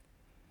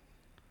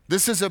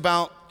 This is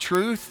about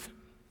truth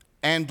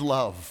and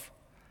love.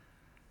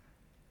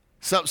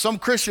 So, some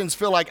Christians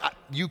feel like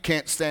you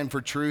can't stand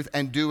for truth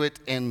and do it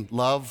in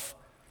love.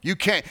 You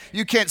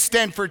can't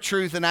stand for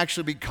truth and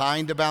actually be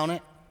kind about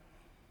it.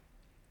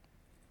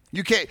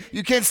 You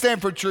can't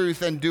stand for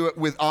truth and do it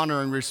with honor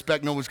and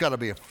respect. No, it's got to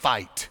be a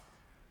fight.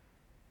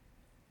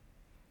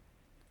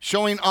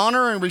 Showing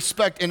honor and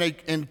respect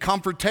in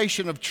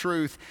confrontation of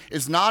truth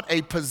is not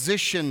a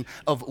position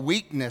of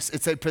weakness.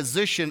 It's a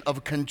position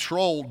of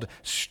controlled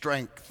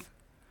strength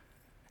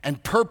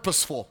and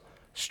purposeful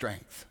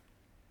strength.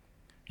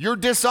 Your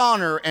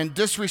dishonor and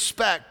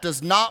disrespect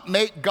does not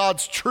make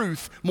God's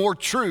truth more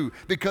true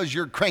because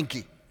you're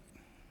cranky.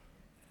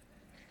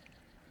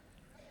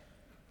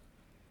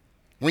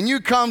 When you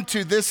come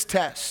to this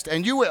test,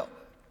 and you will,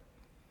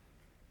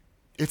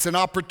 it's an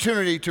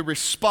opportunity to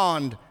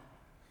respond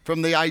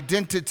from the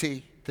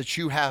identity that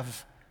you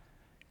have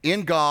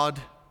in God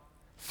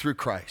through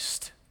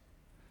Christ.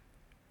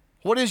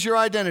 What is your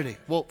identity?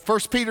 Well, 1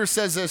 Peter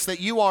says this, that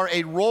you are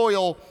a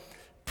royal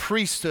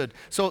priesthood.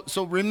 So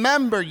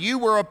remember, you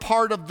were a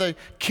part of the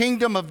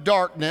kingdom of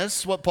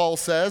darkness, what Paul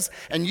says,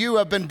 and you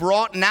have been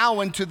brought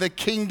now into the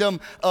kingdom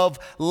of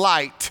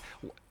light.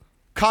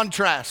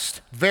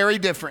 Contrast, very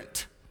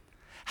different.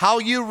 How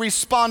you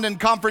respond in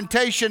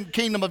confrontation,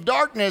 kingdom of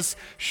darkness,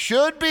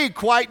 should be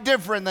quite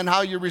different than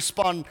how you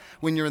respond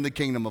when you're in the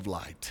kingdom of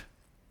light.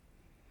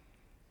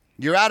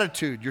 Your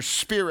attitude, your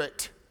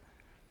spirit,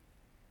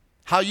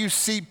 how you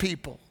see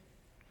people,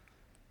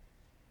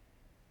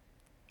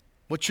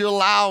 what you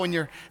allow in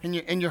your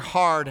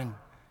heart, and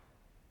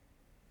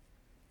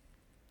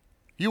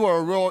you are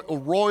a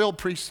royal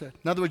priesthood.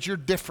 In other words, you're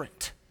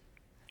different.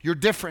 You're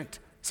different.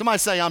 Somebody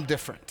say, I'm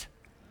different.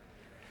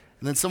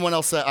 And then someone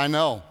else say, I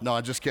know. No,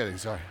 I'm just kidding,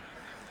 sorry.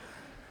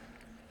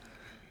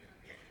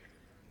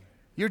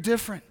 You're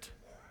different.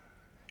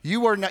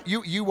 You are not,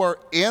 you are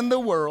in the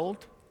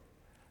world,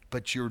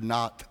 but you're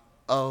not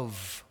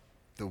of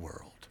the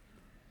world.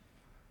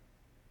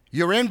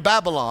 You're in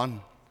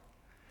Babylon,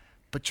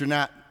 but you're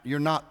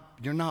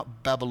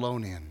not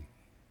Babylonian.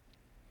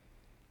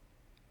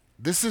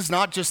 This is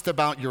not just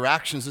about your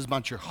actions, it's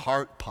about your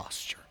heart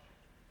posture.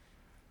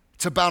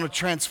 It's about a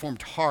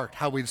transformed heart,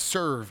 how we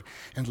serve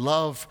and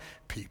love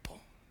people.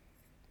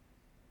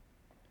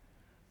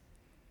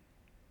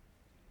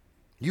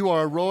 You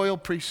are a royal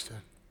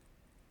priesthood.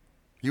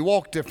 You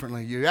walk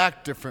differently, you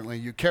act differently,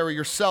 you carry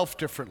yourself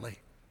differently.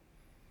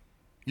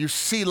 You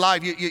see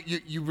life,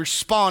 you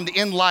respond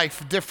in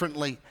life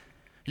differently.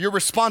 Your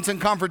response in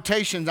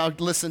confrontation, now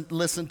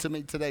listen to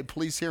me today,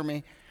 please hear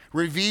me,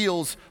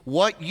 reveals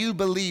what you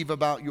believe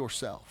about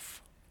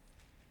yourself.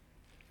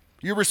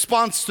 Your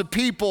response to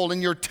people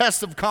in your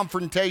test of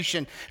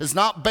confrontation is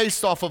not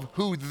based off of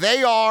who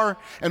they are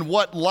and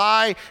what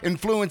lie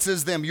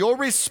influences them. Your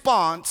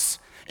response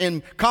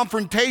in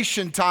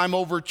confrontation time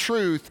over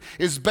truth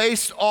is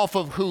based off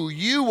of who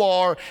you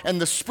are and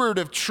the spirit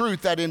of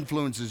truth that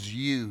influences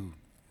you.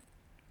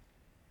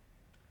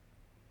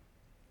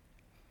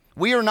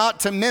 We are not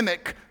to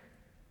mimic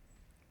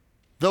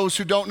those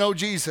who don't know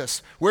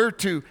Jesus. We're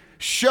to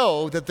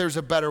show that there's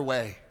a better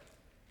way.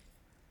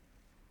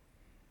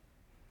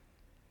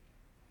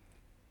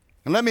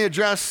 And let me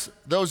address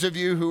those of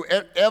you who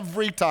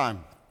every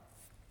time,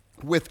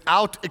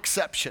 without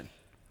exception,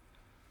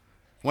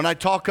 when I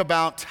talk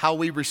about how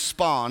we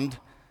respond,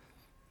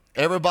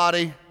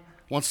 everybody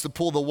wants to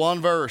pull the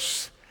one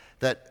verse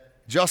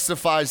that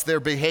justifies their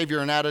behavior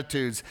and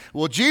attitudes.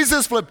 Well,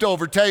 Jesus flipped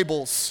over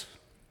tables,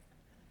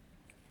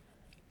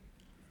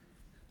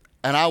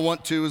 and I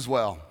want to as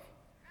well.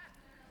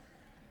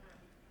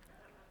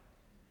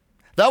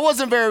 That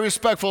wasn't very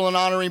respectful and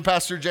honoring,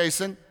 Pastor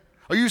Jason.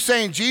 Are you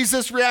saying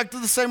Jesus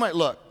reacted the same way?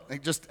 Look,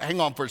 just hang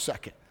on for a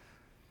second.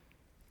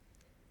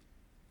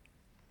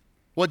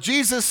 What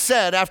Jesus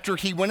said after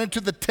he went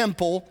into the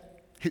temple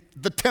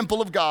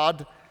of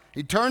God,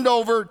 he turned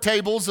over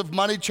tables of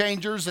money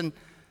changers and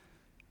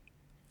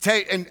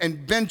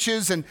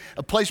benches and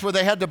a place where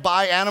they had to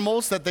buy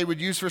animals that they would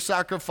use for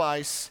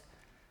sacrifice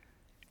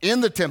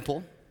in the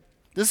temple.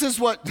 This is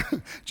what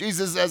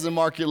Jesus says in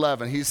Mark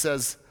 11. He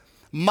says,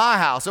 my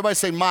house, everybody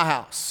say my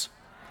house.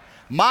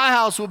 My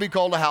house will be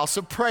called a house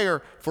of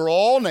prayer for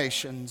all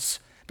nations,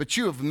 but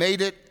you have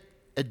made it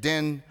a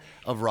den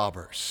of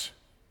robbers.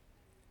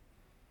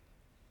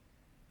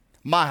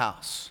 My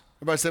house.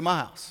 Everybody say my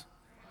house.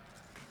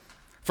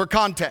 For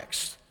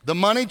context, the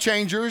money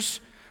changers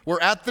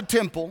were at the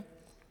temple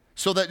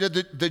so that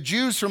the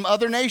Jews from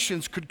other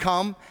nations could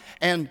come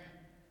and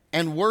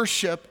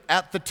worship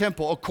at the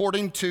temple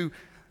according to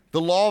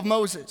the law of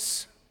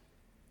Moses.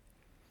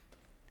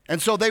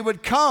 And so they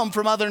would come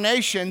from other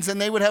nations and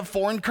they would have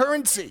foreign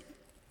currency.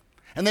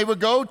 And they would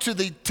go to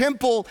the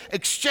temple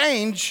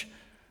exchange,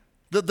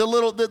 the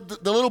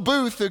little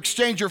booth to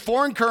exchange your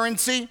foreign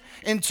currency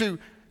into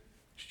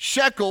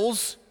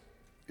shekels,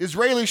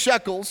 Israeli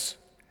shekels.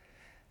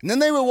 And then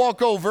they would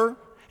walk over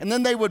and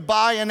then they would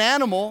buy an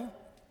animal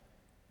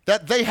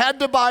that they had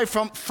to buy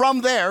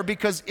from there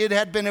because it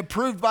had been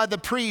approved by the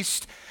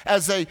priest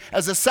as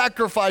a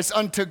sacrifice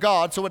unto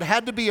God. So it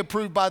had to be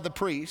approved by the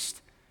priest.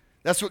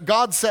 That's what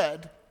God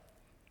said.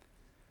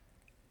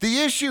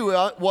 The issue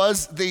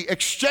was the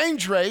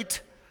exchange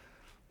rate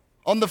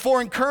on the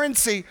foreign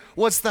currency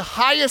was the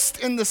highest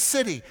in the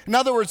city. In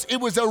other words, it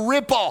was a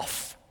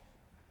ripoff.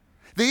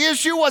 The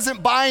issue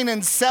wasn't buying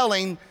and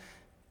selling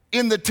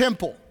in the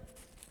temple.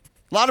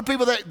 A lot of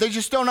people, they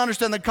just don't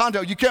understand the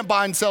context. You can't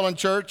buy and sell in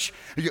church.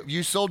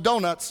 You sold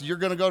donuts, you're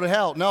going to go to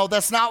hell. No,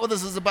 that's not what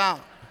this is about.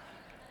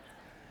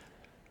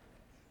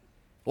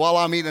 While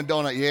I'm eating a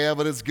donut, yeah,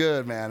 but it's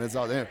good, man. It's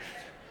all there.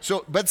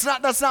 So, but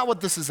that's not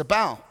what this is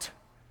about.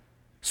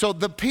 So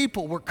the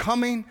people were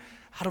coming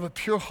out of a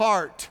pure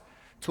heart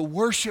to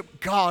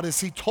worship God as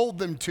he told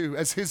them to,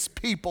 as his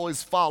people,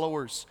 his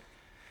followers.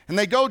 And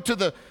they go to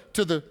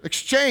the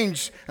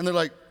exchange and they're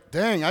like,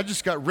 dang, I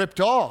just got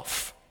ripped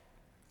off.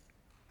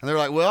 And they're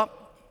like, well,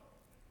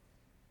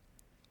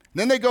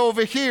 Then they go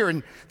over here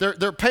and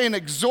they're paying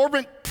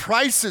exorbitant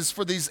prices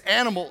for these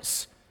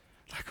animals.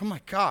 Like, oh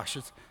my gosh.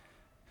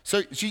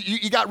 So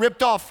you got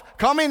ripped off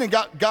coming and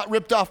got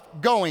ripped off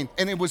going.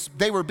 And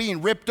they were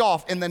being ripped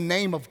off in the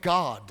name of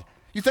God.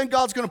 You think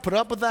God's going to put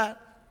up with that?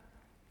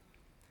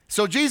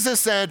 So Jesus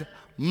said,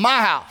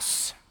 my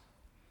house.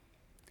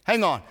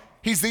 Hang on.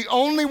 He's the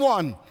only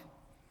one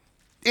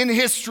in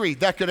history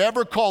that could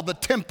ever call the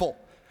temple,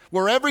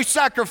 where every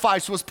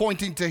sacrifice was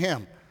pointing to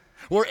him.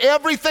 Where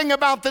everything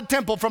about the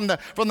temple, from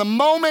the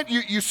moment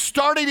you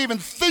started even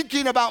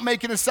thinking about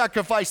making a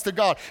sacrifice to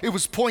God, it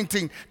was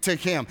pointing to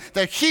him.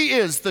 That he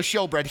is the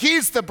showbread.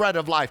 He's the bread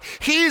of life.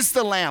 He's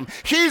the lamb.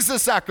 He's the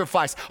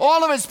sacrifice.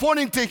 All of it's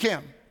pointing to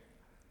him.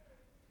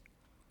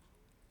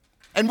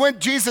 And when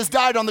Jesus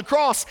died on the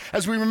cross,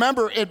 as we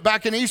remember it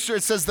back in Easter,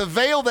 it says the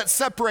veil that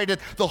separated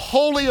the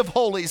Holy of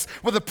Holies,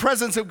 where the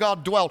presence of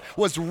God dwelt,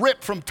 was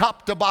ripped from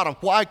top to bottom.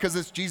 Why? Because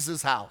it's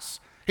Jesus' house.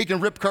 He can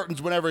rip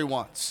curtains whenever he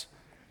wants.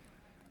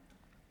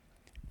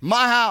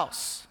 My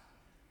house.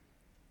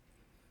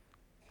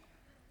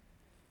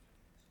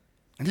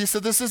 And he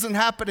said, this isn't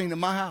happening in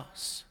my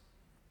house.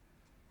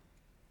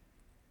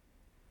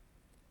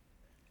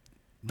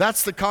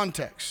 That's the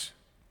context.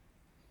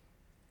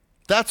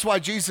 That's why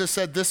Jesus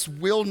said, this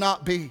will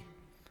not be.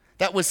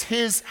 That was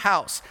his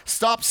house.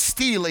 Stop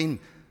stealing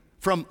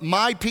from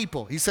my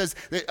people. He says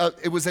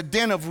it was a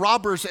den of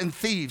robbers and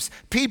thieves.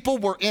 People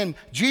were in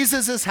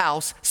Jesus'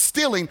 house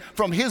stealing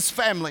from his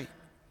family.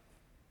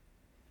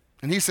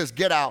 And he says,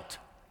 get out.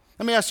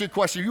 Let me ask you a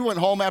question. You went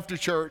home after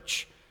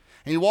church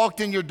and you walked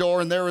in your door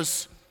and there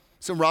was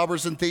some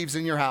robbers and thieves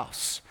in your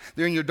house.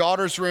 They're in your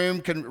daughter's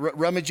room,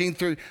 rummaging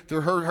through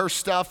her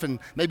stuff and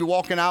maybe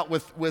walking out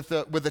with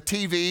a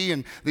TV,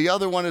 and the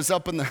other one is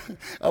up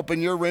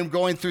in your room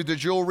going through the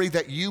jewelry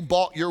that you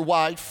bought your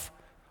wife,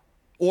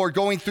 or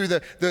going through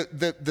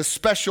the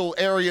special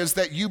areas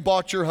that you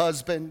bought your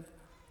husband,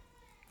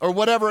 or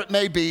whatever it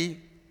may be.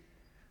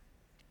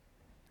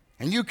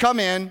 And you come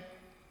in.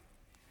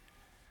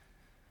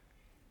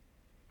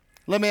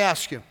 Let me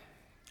ask you,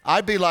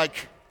 I'd be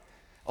like,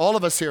 all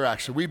of us here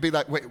actually, we'd be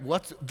like, wait,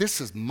 what?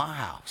 This is my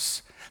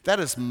house. That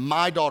is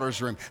my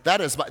daughter's room.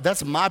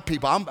 That's my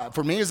people.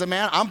 For me as a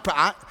man,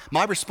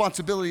 my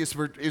responsibility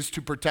is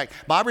to protect.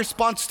 My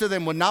response to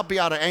them would not be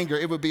out of anger.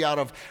 It would be out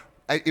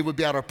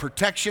of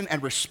protection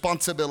and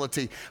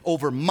responsibility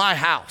over my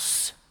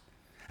house.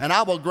 And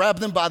I will grab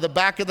them by the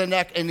back of the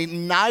neck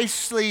and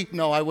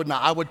no, I would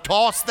not. I would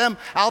toss them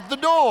out the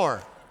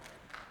door.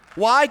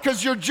 Why?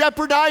 Because you're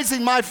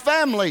jeopardizing my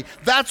family.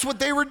 That's what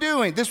they were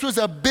doing. This was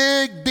a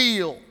big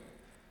deal.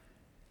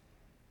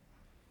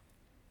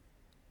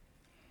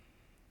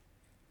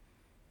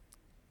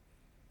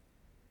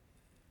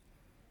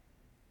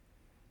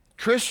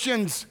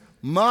 Christians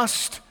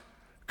must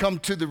come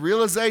to the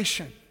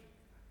realization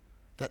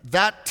that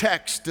that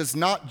text does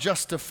not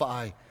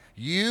justify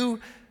you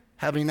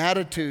having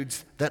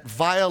attitudes that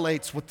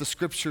violates what the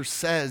scripture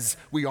says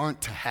we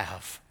aren't to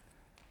have.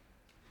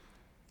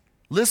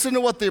 Listen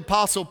to what the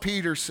Apostle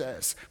Peter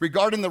says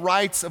regarding the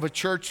rights of a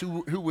church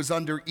who was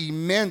under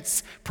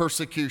immense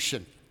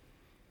persecution.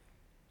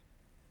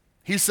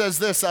 He says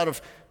this out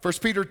of 1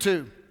 Peter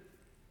 2,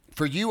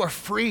 for you are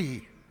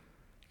free,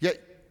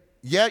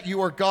 yet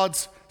you are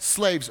God's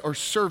slaves or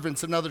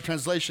servants, another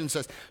translation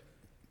says.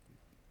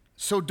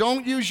 So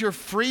don't use your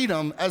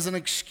freedom as an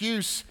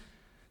excuse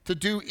to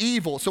do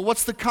evil. So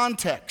what's the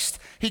context?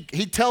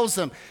 He tells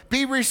them,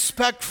 be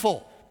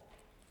respectful.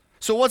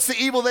 So what's the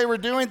evil they were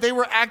doing? They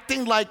were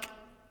acting like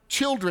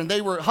children.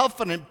 They were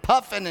huffing and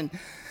puffing and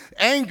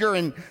anger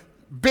and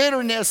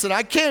bitterness, and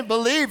I can't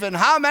believe it.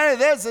 How many of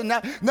this and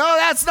that? No,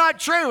 that's not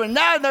true. And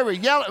now they were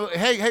yelling,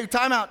 hey,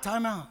 time out.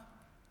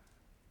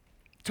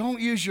 Don't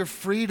use your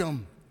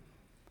freedom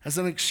as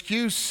an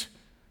excuse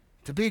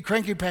to be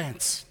cranky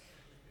pants.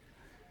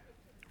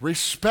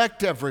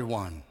 Respect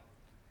everyone.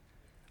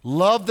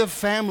 Love the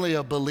family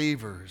of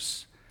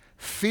believers.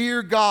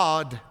 Fear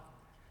God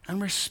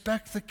and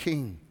respect the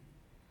king.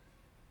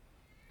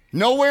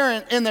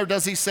 Nowhere in there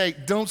does he say,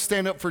 don't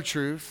stand up for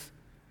truth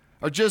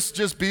or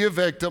just be a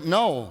victim.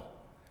 No,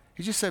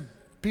 he just said,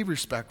 be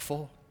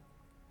respectful.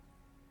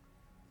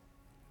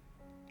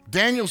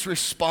 Daniel's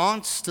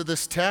response to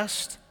this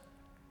test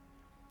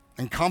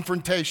and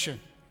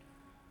confrontation,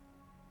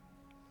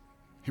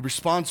 he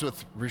responds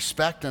with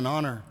respect and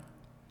honor.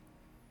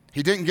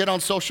 He didn't get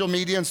on social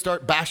media and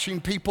start bashing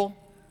people.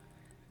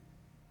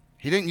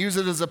 He didn't use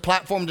it as a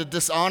platform to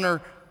dishonor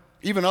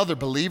even other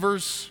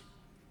believers.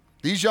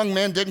 These young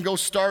men didn't go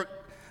start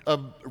a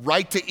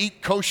right to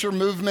eat kosher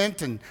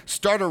movement and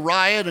start a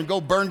riot and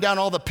go burn down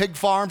all the pig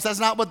farms. That's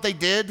not what they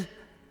did.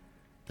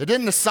 They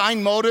didn't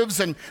assign motives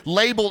and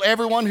label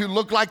everyone who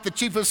looked like the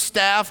chief of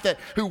staff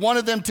who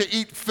wanted them to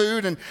eat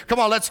food and come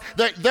on,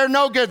 they're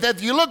no good.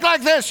 That you look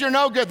like this, you're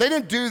no good. They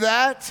didn't do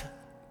that.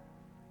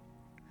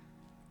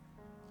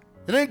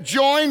 They didn't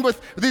join with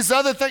these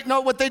other things.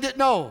 No, what they didn't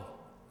know.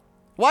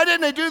 Why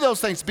didn't they do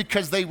those things?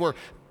 Because they were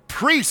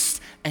priests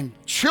and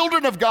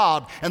children of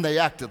God, and they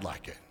acted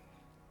like it.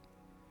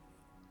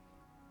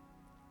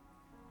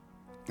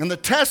 And the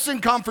test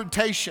and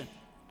confrontation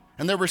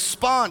and their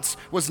response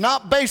was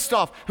not based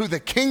off who the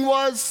king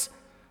was,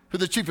 who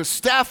the chief of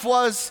staff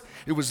was.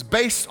 It was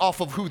based off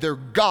of who their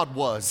God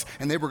was,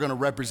 and they were going to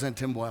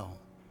represent him well.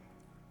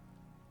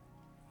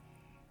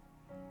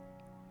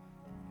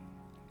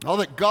 All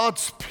that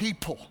God's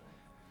people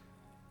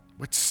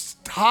would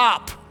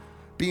stop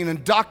being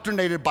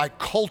indoctrinated by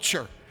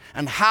culture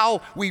and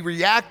how we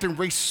react and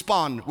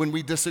respond when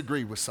we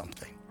disagree with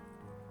something.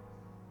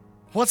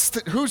 What's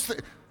the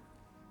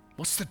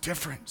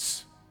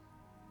difference?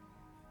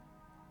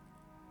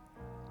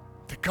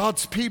 That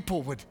God's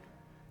people would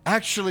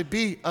actually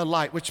be a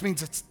light, which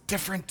means it's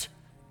different.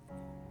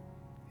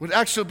 Would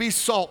actually be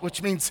salt,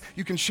 which means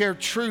you can share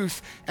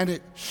truth and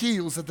it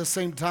heals at the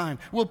same time.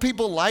 Will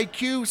people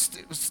like you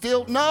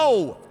still?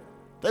 No,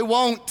 they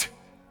won't.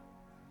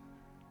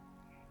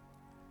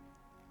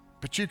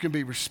 But you can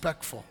be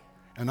respectful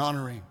and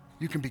honoring.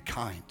 You can be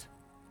kind.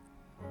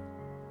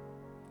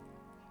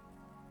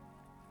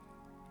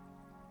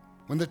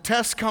 When the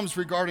test comes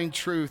regarding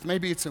truth,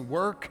 maybe it's at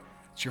work,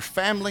 it's your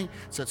family,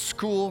 it's at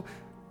school,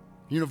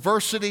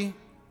 university,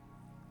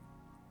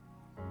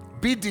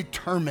 be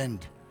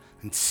determined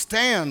and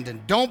stand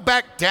and don't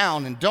back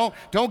down and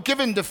don't give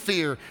in to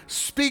fear.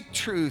 Speak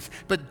truth,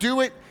 but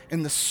do it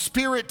in the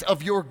spirit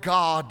of your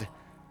God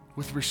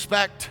with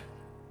respect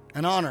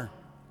and honor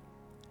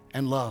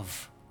and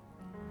love.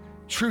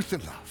 Truth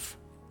and love.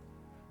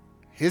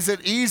 Is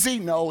it easy?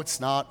 No, it's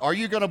not. Are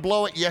you going to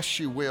blow it? Yes,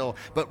 you will.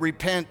 But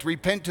repent.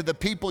 Repent to the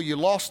people you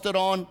lost it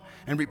on,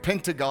 and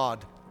repent to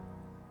God.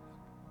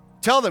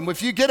 Tell them,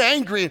 if you get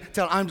angry,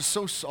 tell them, I'm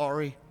so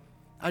sorry.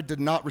 I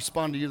did not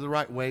respond to you the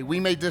right way. We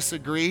may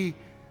disagree,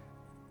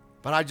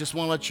 but I just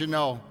want to let you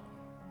know,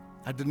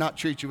 I did not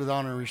treat you with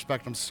honor and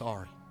respect. I'm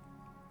sorry.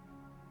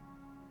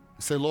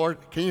 I say, Lord,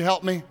 can you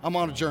help me? I'm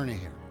on a journey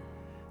here.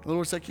 The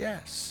Lord's like,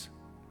 yes.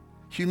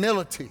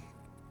 Humility,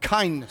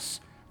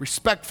 kindness,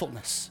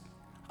 respectfulness,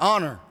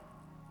 honor.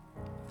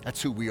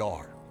 That's who we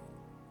are.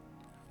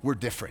 We're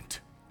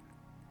different.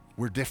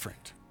 We're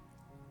different.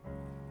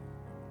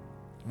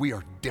 We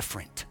are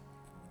different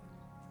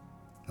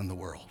than the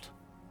world.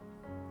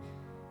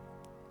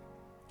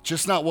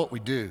 Just not what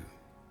we do.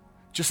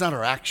 Just not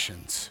our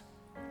actions.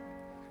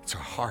 It's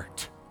our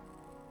heart.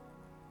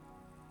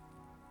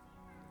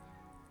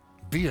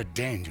 Be a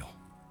Daniel.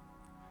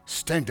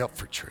 Stand up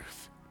for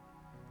truth.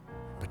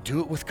 But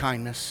do it with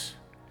kindness.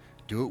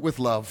 Do it with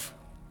love.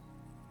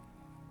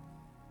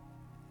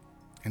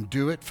 And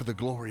do it for the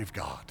glory of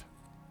God.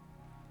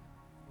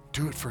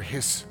 Do it for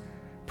His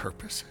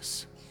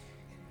purposes.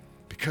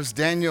 Because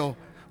Daniel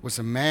was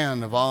a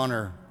man of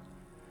honor,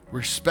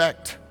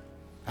 respect,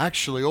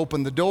 actually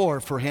opened the door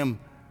for him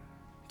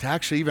to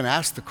actually even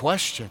ask the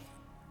question.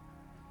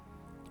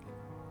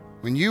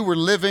 When you are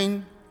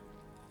living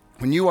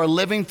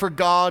for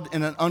God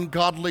in an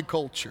ungodly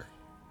culture,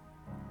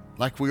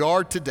 like we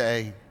are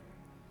today,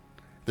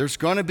 there's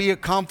going to be a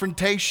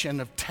confrontation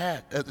of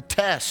a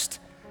test.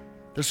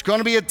 There's going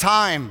to be a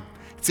time.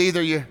 It's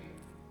either you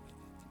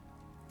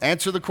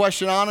answer the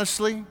question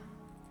honestly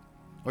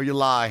or you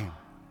lie.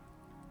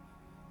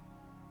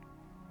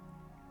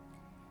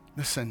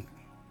 Listen,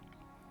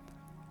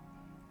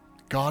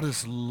 God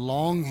is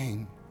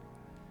longing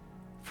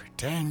for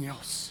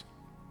Daniels.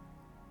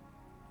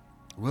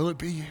 Will it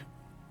be you?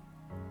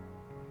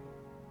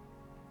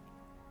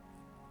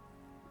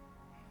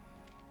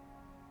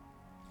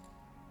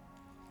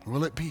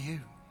 Will it be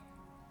you?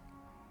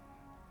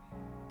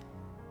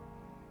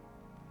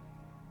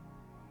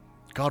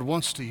 God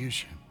wants to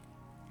use you.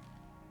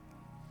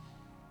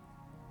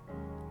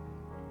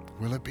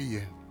 Will it be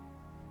you?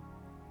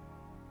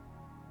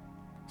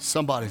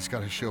 Somebody's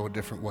got to show a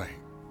different way.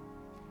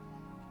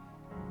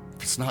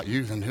 If it's not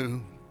you, then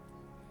who?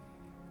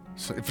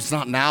 So if it's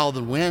not now,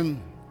 then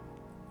when?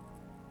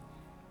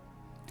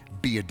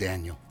 Be a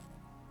Daniel.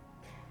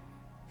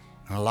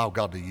 And allow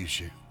God to use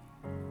you.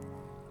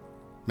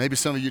 Maybe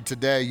some of you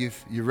today, you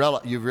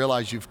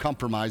realize you've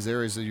compromised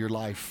areas of your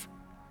life.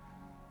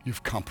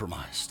 You've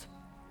compromised.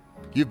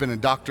 You've been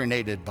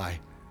indoctrinated by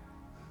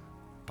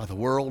the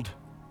world.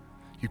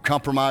 You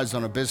compromised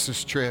on a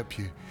business trip.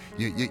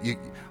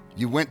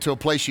 You went to a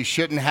place you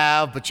shouldn't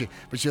have, but you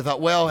thought,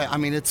 well, I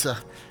mean, it's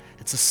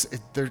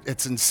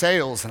in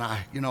sales,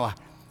 and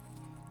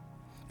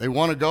they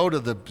want to go to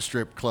the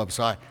strip club,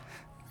 so I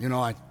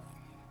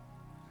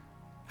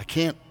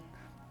can't.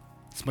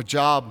 It's my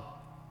job.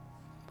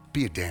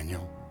 Be a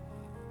Daniel.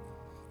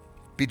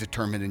 Be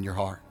determined in your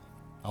heart.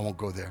 I won't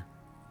go there.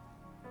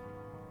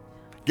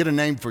 Get a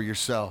name for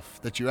yourself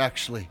that you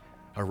actually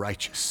are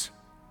righteous.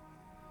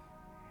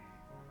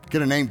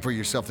 Get a name for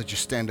yourself that you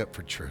stand up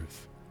for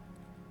truth.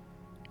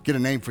 Get a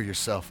name for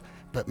yourself.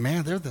 But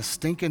man, they're the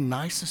stinking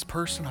nicest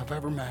person I've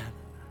ever met.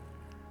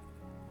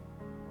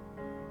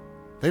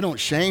 They don't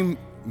shame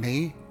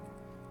me.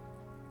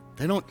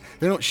 They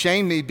don't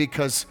shame me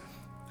because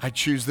I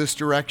choose this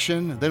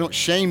direction. They don't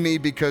shame me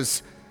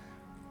because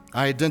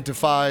I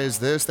identify as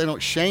this. They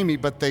don't shame me,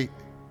 but they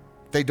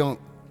don't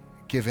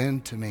give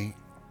in to me.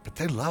 But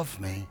they love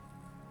me.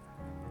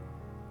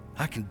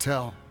 I can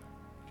tell.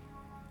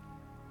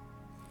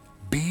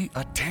 Be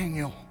a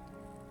Daniel.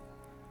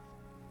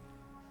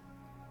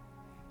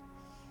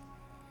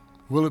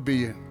 Will it be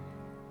you?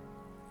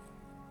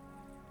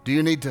 Do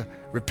you need to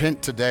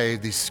repent today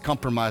of these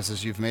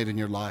compromises you've made in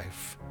your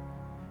life?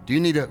 Do you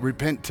need to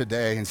repent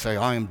today and say,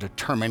 I am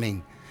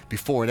determining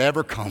before it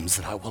ever comes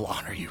that I will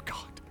honor you,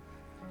 God?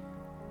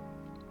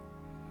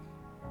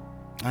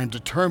 I am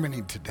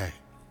determining today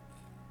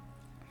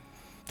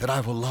that I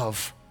will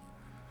love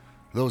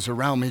those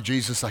around me,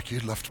 Jesus, like you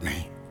loved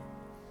me.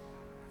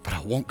 But I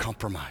won't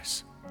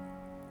compromise.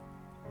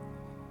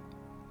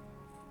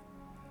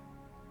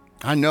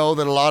 I know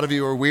that a lot of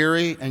you are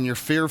weary and you're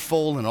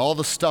fearful and all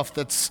the stuff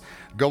that's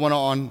going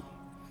on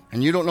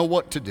and you don't know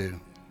what to do.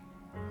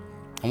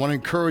 I want to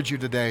encourage you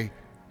today,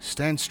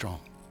 stand strong.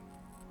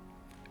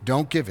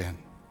 Don't give in.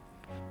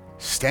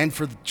 Stand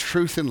for the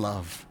truth and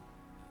love.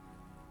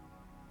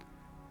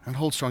 And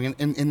hold strong.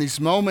 In these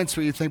moments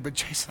where you think, but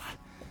Jason,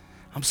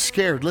 I'm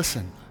scared.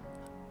 Listen,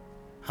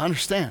 I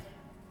understand.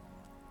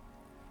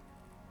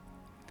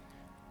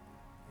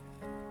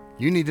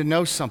 You need to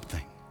know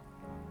something.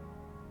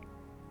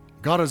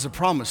 God has a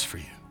promise for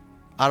you.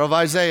 Out of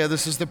Isaiah,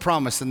 this is the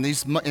promise. In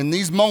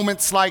these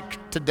moments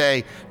like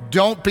today,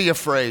 don't be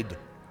afraid,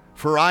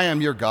 for I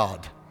am your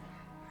God.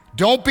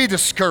 Don't be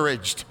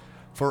discouraged,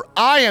 for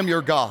I am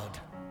your God.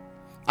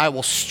 I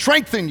will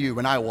strengthen you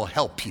and I will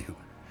help you,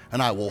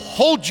 and I will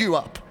hold you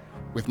up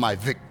with my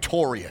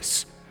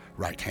victorious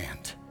right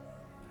hand.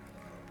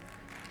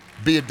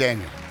 Be a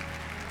Daniel.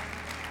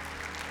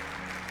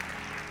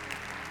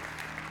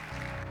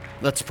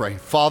 Let's pray.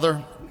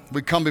 Father,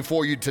 we come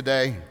before you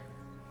today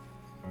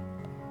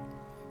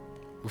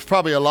with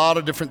probably a lot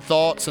of different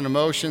thoughts and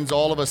emotions,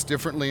 all of us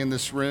differently in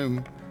this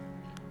room.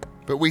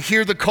 But we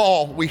hear the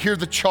call, we hear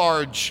the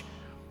charge,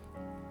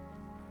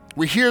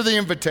 we hear the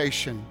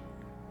invitation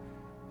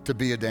to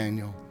be a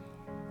Daniel.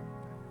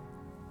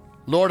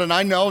 Lord, and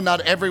I know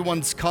not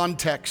everyone's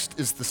context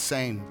is the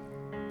same.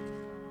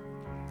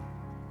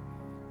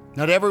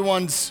 Not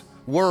everyone's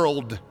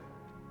world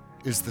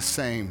is the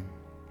same.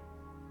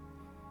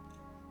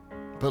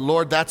 But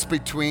Lord, that's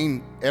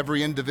between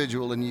every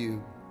individual and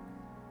you.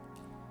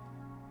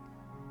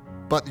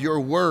 But your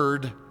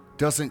word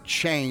doesn't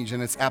change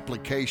in its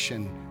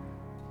application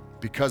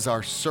because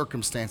our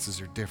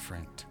circumstances are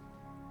different.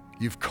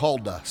 You've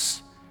called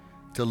us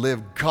to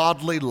live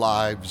godly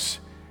lives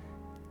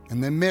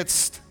in the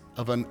midst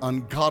of an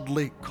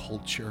ungodly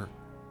culture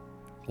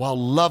while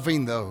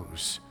loving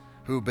those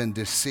who have been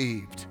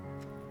deceived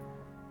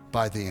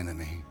by the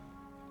enemy.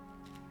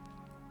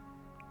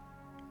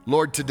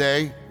 Lord,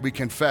 today we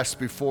confess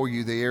before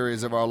you the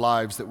areas of our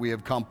lives that we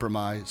have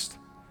compromised,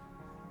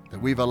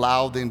 that we've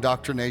allowed the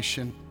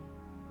indoctrination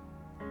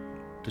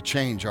to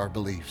change our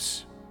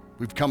beliefs.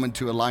 We've come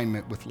into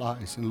alignment with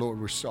lies, and Lord,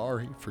 we're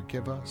sorry.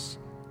 Forgive us.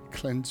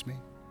 Cleanse me.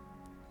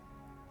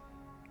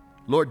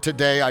 Lord,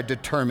 today I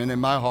determine in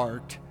my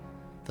heart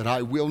that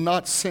I will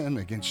not sin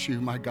against you,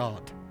 my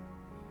God.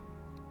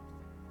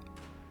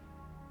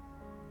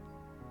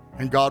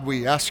 And God,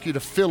 we ask you to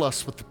fill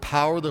us with the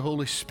power of the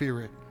Holy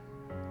Spirit.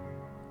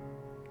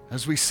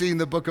 As we see in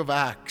the book of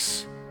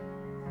Acts,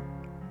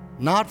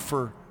 not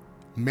for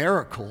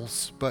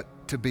miracles,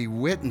 but to be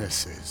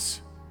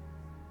witnesses.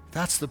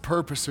 That's the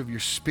purpose of your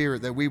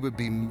Spirit, that we would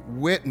be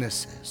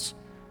witnesses.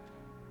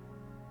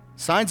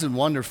 Signs and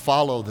wonders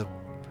follow the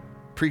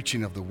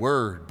preaching of the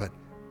word, but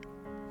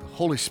the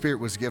Holy Spirit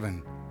was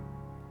given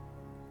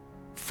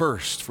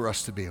first for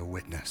us to be a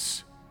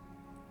witness.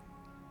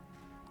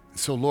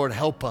 So Lord,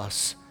 help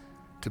us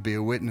to be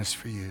a witness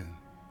for you.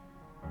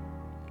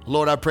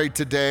 Lord, I pray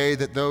today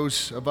that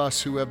those of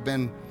us who've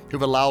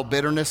allowed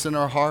bitterness in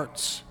our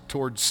hearts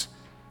towards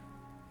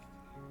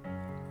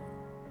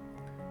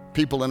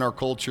people in our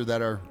culture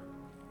that are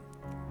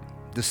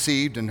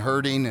deceived and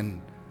hurting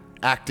and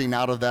acting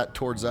out of that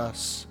towards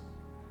us,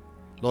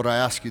 Lord, I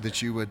ask you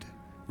that you would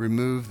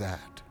remove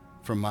that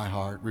from my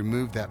heart,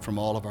 remove that from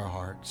all of our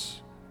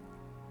hearts.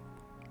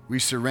 We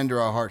surrender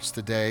our hearts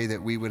today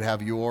that we would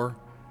have your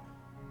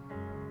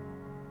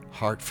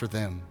heart for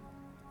them.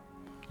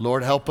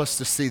 Lord, help us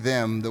to see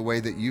them the way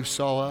that you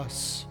saw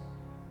us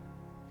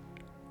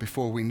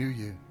before we knew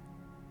you.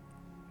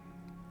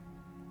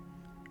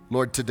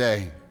 Lord,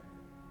 today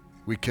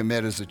we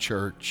commit as a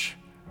church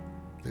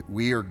that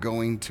we are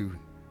going to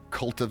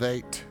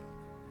cultivate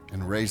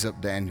and raise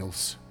up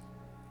Daniels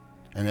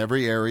in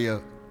every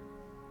area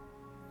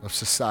of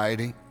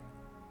society,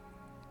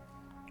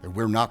 that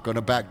we're not going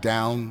to back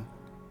down,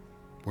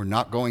 we're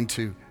not going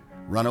to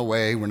run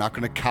away, we're not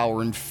going to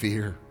cower in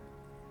fear.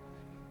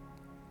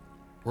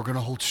 We're going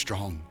to hold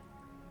strong,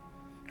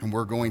 and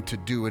we're going to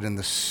do it in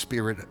the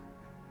spirit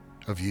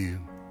of you,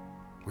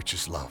 which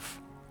is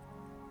love.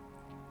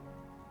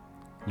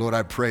 Lord,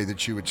 I pray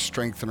that you would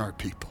strengthen our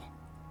people.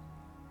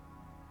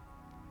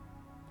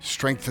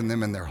 Strengthen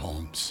them in their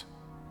homes.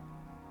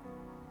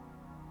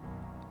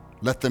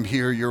 Let them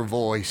hear your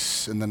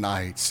voice in the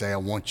night say, I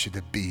want you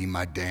to be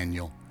my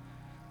Daniel.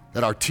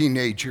 That our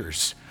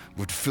teenagers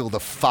would feel the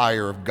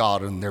fire of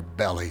God in their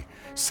belly,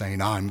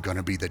 saying, I'm going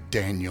to be the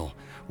Daniel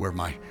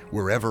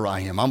wherever I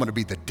am. I'm going to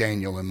be the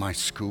Daniel in my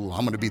school.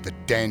 I'm going to be the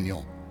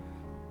Daniel.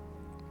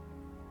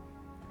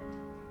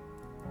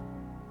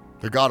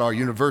 That God, our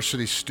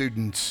university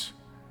students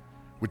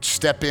would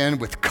step in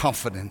with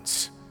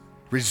confidence,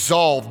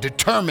 resolved,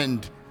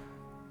 determined.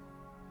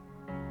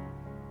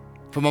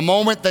 From a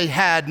moment they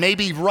had,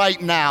 maybe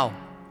right now,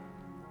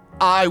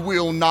 I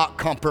will not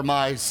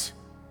compromise.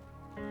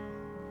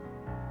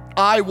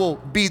 I will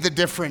be the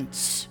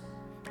difference.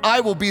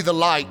 I will be the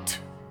light.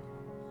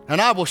 And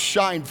I will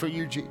shine for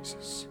you,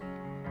 Jesus.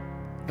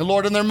 And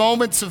Lord, in their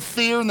moments of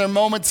fear, in their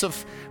moments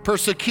of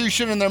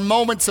persecution, in their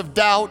moments of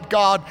doubt,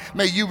 God,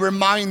 may you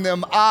remind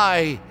them,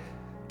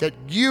 that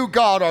you,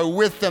 God, are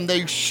with them.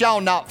 They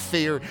shall not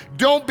fear.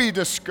 Don't be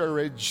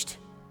discouraged,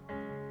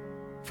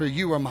 for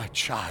you are my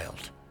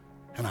child,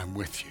 and I'm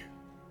with you.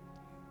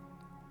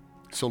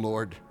 So,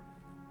 Lord,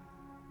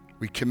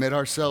 we commit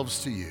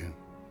ourselves to you,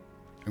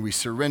 and we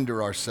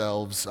surrender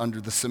ourselves under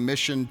the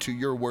submission to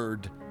your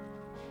word.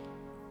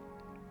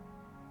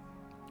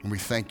 And we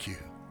thank you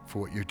for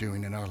what you're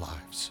doing in our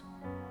lives.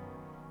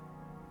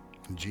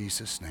 In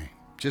Jesus' name.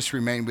 Just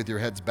remain with your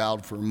heads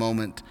bowed for a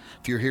moment.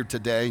 If you're here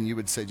today and you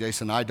would say,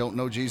 Jason, I don't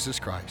know Jesus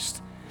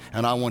Christ,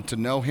 and I want to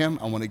know him.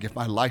 I want to give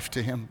my life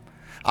to him.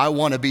 I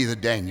want to be the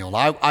Daniel.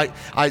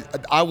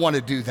 I want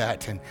to do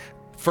that. And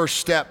first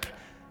step,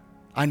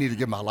 I need to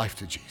give my life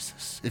to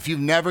Jesus. If you've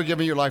never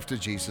given your life to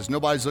Jesus,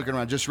 nobody's looking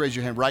around. Just raise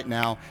your hand right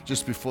now,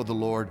 just before the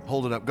Lord.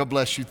 Hold it up. God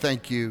bless you.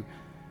 Thank you.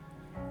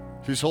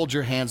 Just hold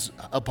your hands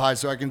up high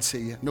so I can see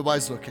you.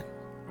 Nobody's looking.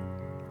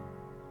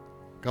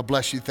 God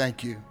bless you.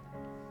 Thank you.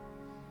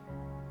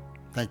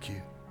 Thank you.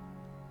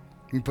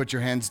 You can put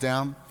your hands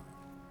down.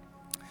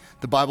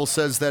 The Bible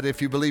says that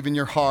if you believe in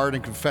your heart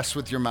and confess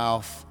with your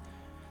mouth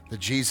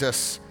that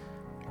Jesus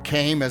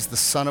came as the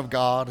Son of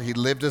God, he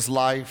lived his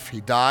life,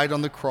 he died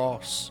on the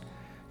cross,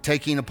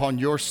 taking upon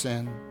your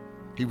sin,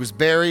 he was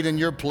buried in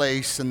your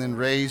place and then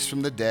raised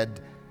from the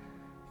dead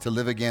to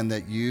live again,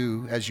 that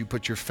you, as you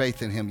put your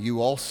faith in him,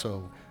 you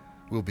also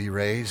will be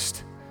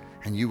raised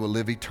and you will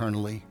live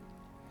eternally.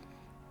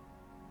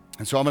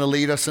 And so I'm going to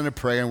lead us in a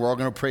prayer, and we're all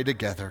going to pray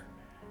together.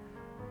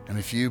 And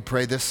if you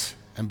pray this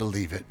and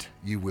believe it,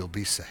 you will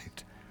be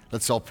saved.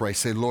 Let's all pray.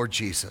 Say, Lord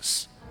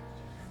Jesus,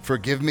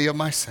 forgive me of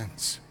my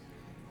sins.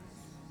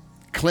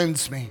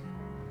 Cleanse me.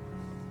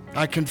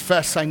 I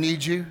confess I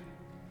need you.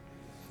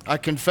 I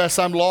confess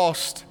I'm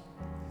lost.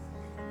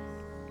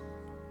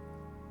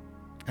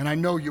 And I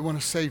know you want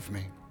to save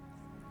me.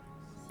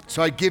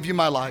 So I give you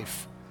my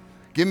life.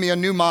 Give me a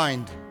new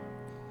mind.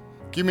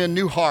 Give me a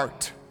new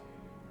heart.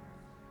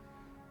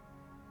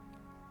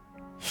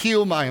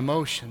 Heal my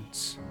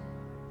emotions.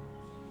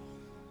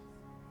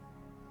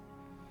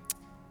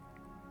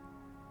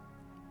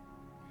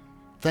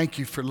 Thank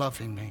you for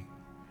loving me.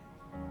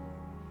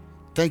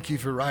 Thank you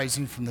for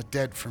rising from the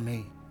dead for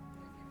me.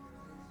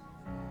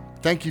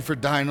 Thank you for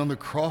dying on the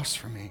cross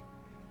for me.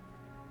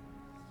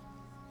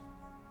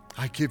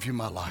 I give you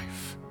my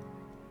life.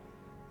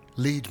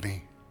 Lead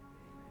me.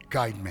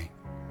 Guide me.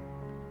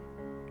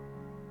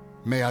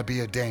 May I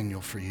be a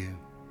Daniel for you.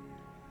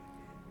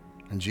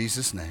 In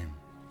Jesus' name,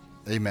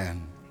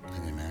 amen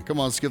and amen. Come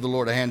on, let's give the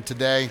Lord a hand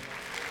today.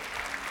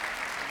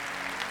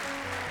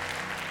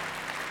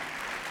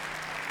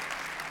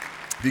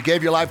 If you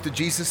gave your life to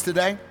Jesus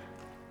today,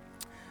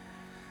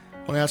 I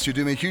want to ask you to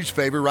do me a huge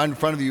favor. Right in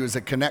front of you is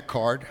a Connect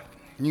card.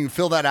 And you can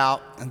fill that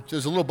out. And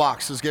there's a little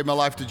box that says, Gave my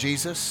life to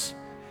Jesus.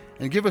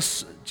 And give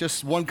us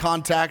just one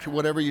contact,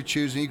 whatever you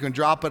choose. And you can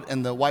drop it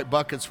in the white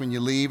buckets when you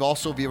leave.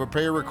 Also, if you have a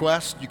prayer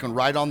request, you can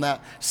write on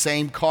that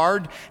same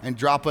card and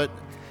drop it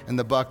in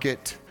the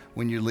bucket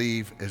when you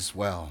leave as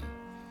well.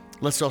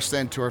 Let's all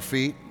stand to our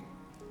feet.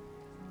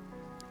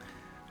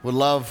 Would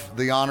love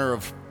the honor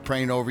of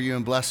praying over you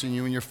and blessing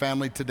you and your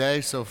family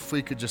today. So if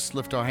we could just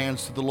lift our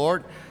hands to the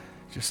Lord,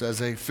 just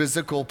as a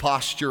physical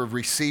posture of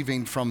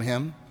receiving from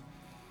him.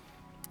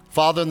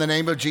 Father, in the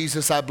name of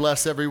Jesus, I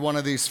bless every one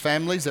of these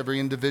families, every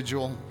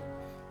individual,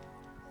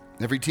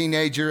 every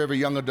teenager, every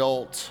young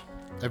adult,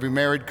 every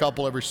married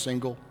couple, every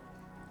single.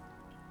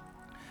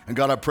 And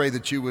God, I pray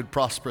that you would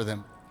prosper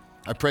them.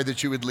 I pray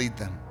that you would lead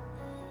them.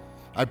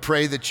 I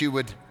pray that you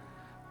would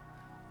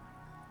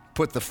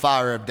put the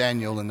fire of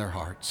Daniel in their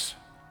hearts.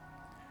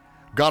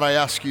 God, I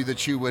ask you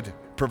that you would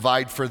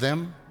provide for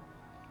them,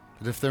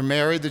 that if they're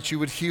married, that you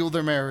would heal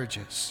their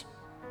marriages,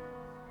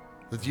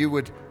 that you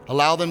would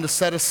allow them to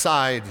set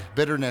aside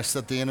bitterness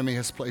that the enemy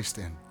has placed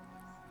in.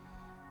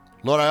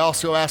 Lord, I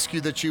also ask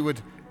you that you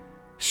would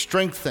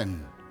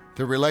strengthen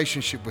their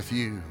relationship with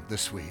you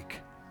this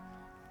week,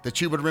 that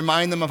you would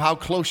remind them of how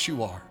close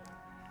you are.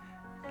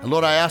 And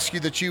Lord, I ask you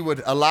that you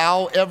would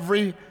allow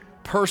every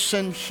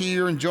person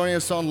here and joining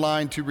us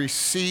online to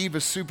receive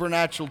a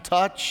supernatural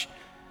touch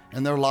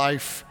in their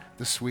life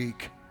this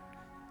week,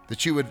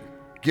 that you would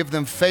give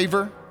them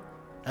favor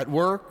at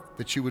work,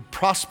 that you would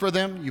prosper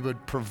them, you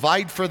would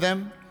provide for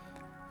them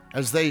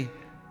as they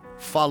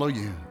follow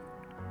you.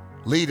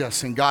 Lead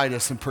us and guide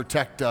us and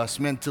protect us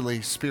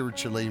mentally,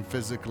 spiritually, and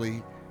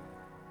physically.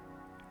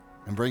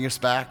 and bring us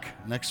back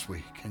next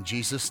week. In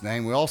Jesus'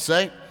 name, we all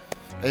say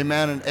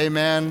amen and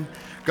amen.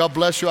 God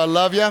bless you. I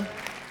love you.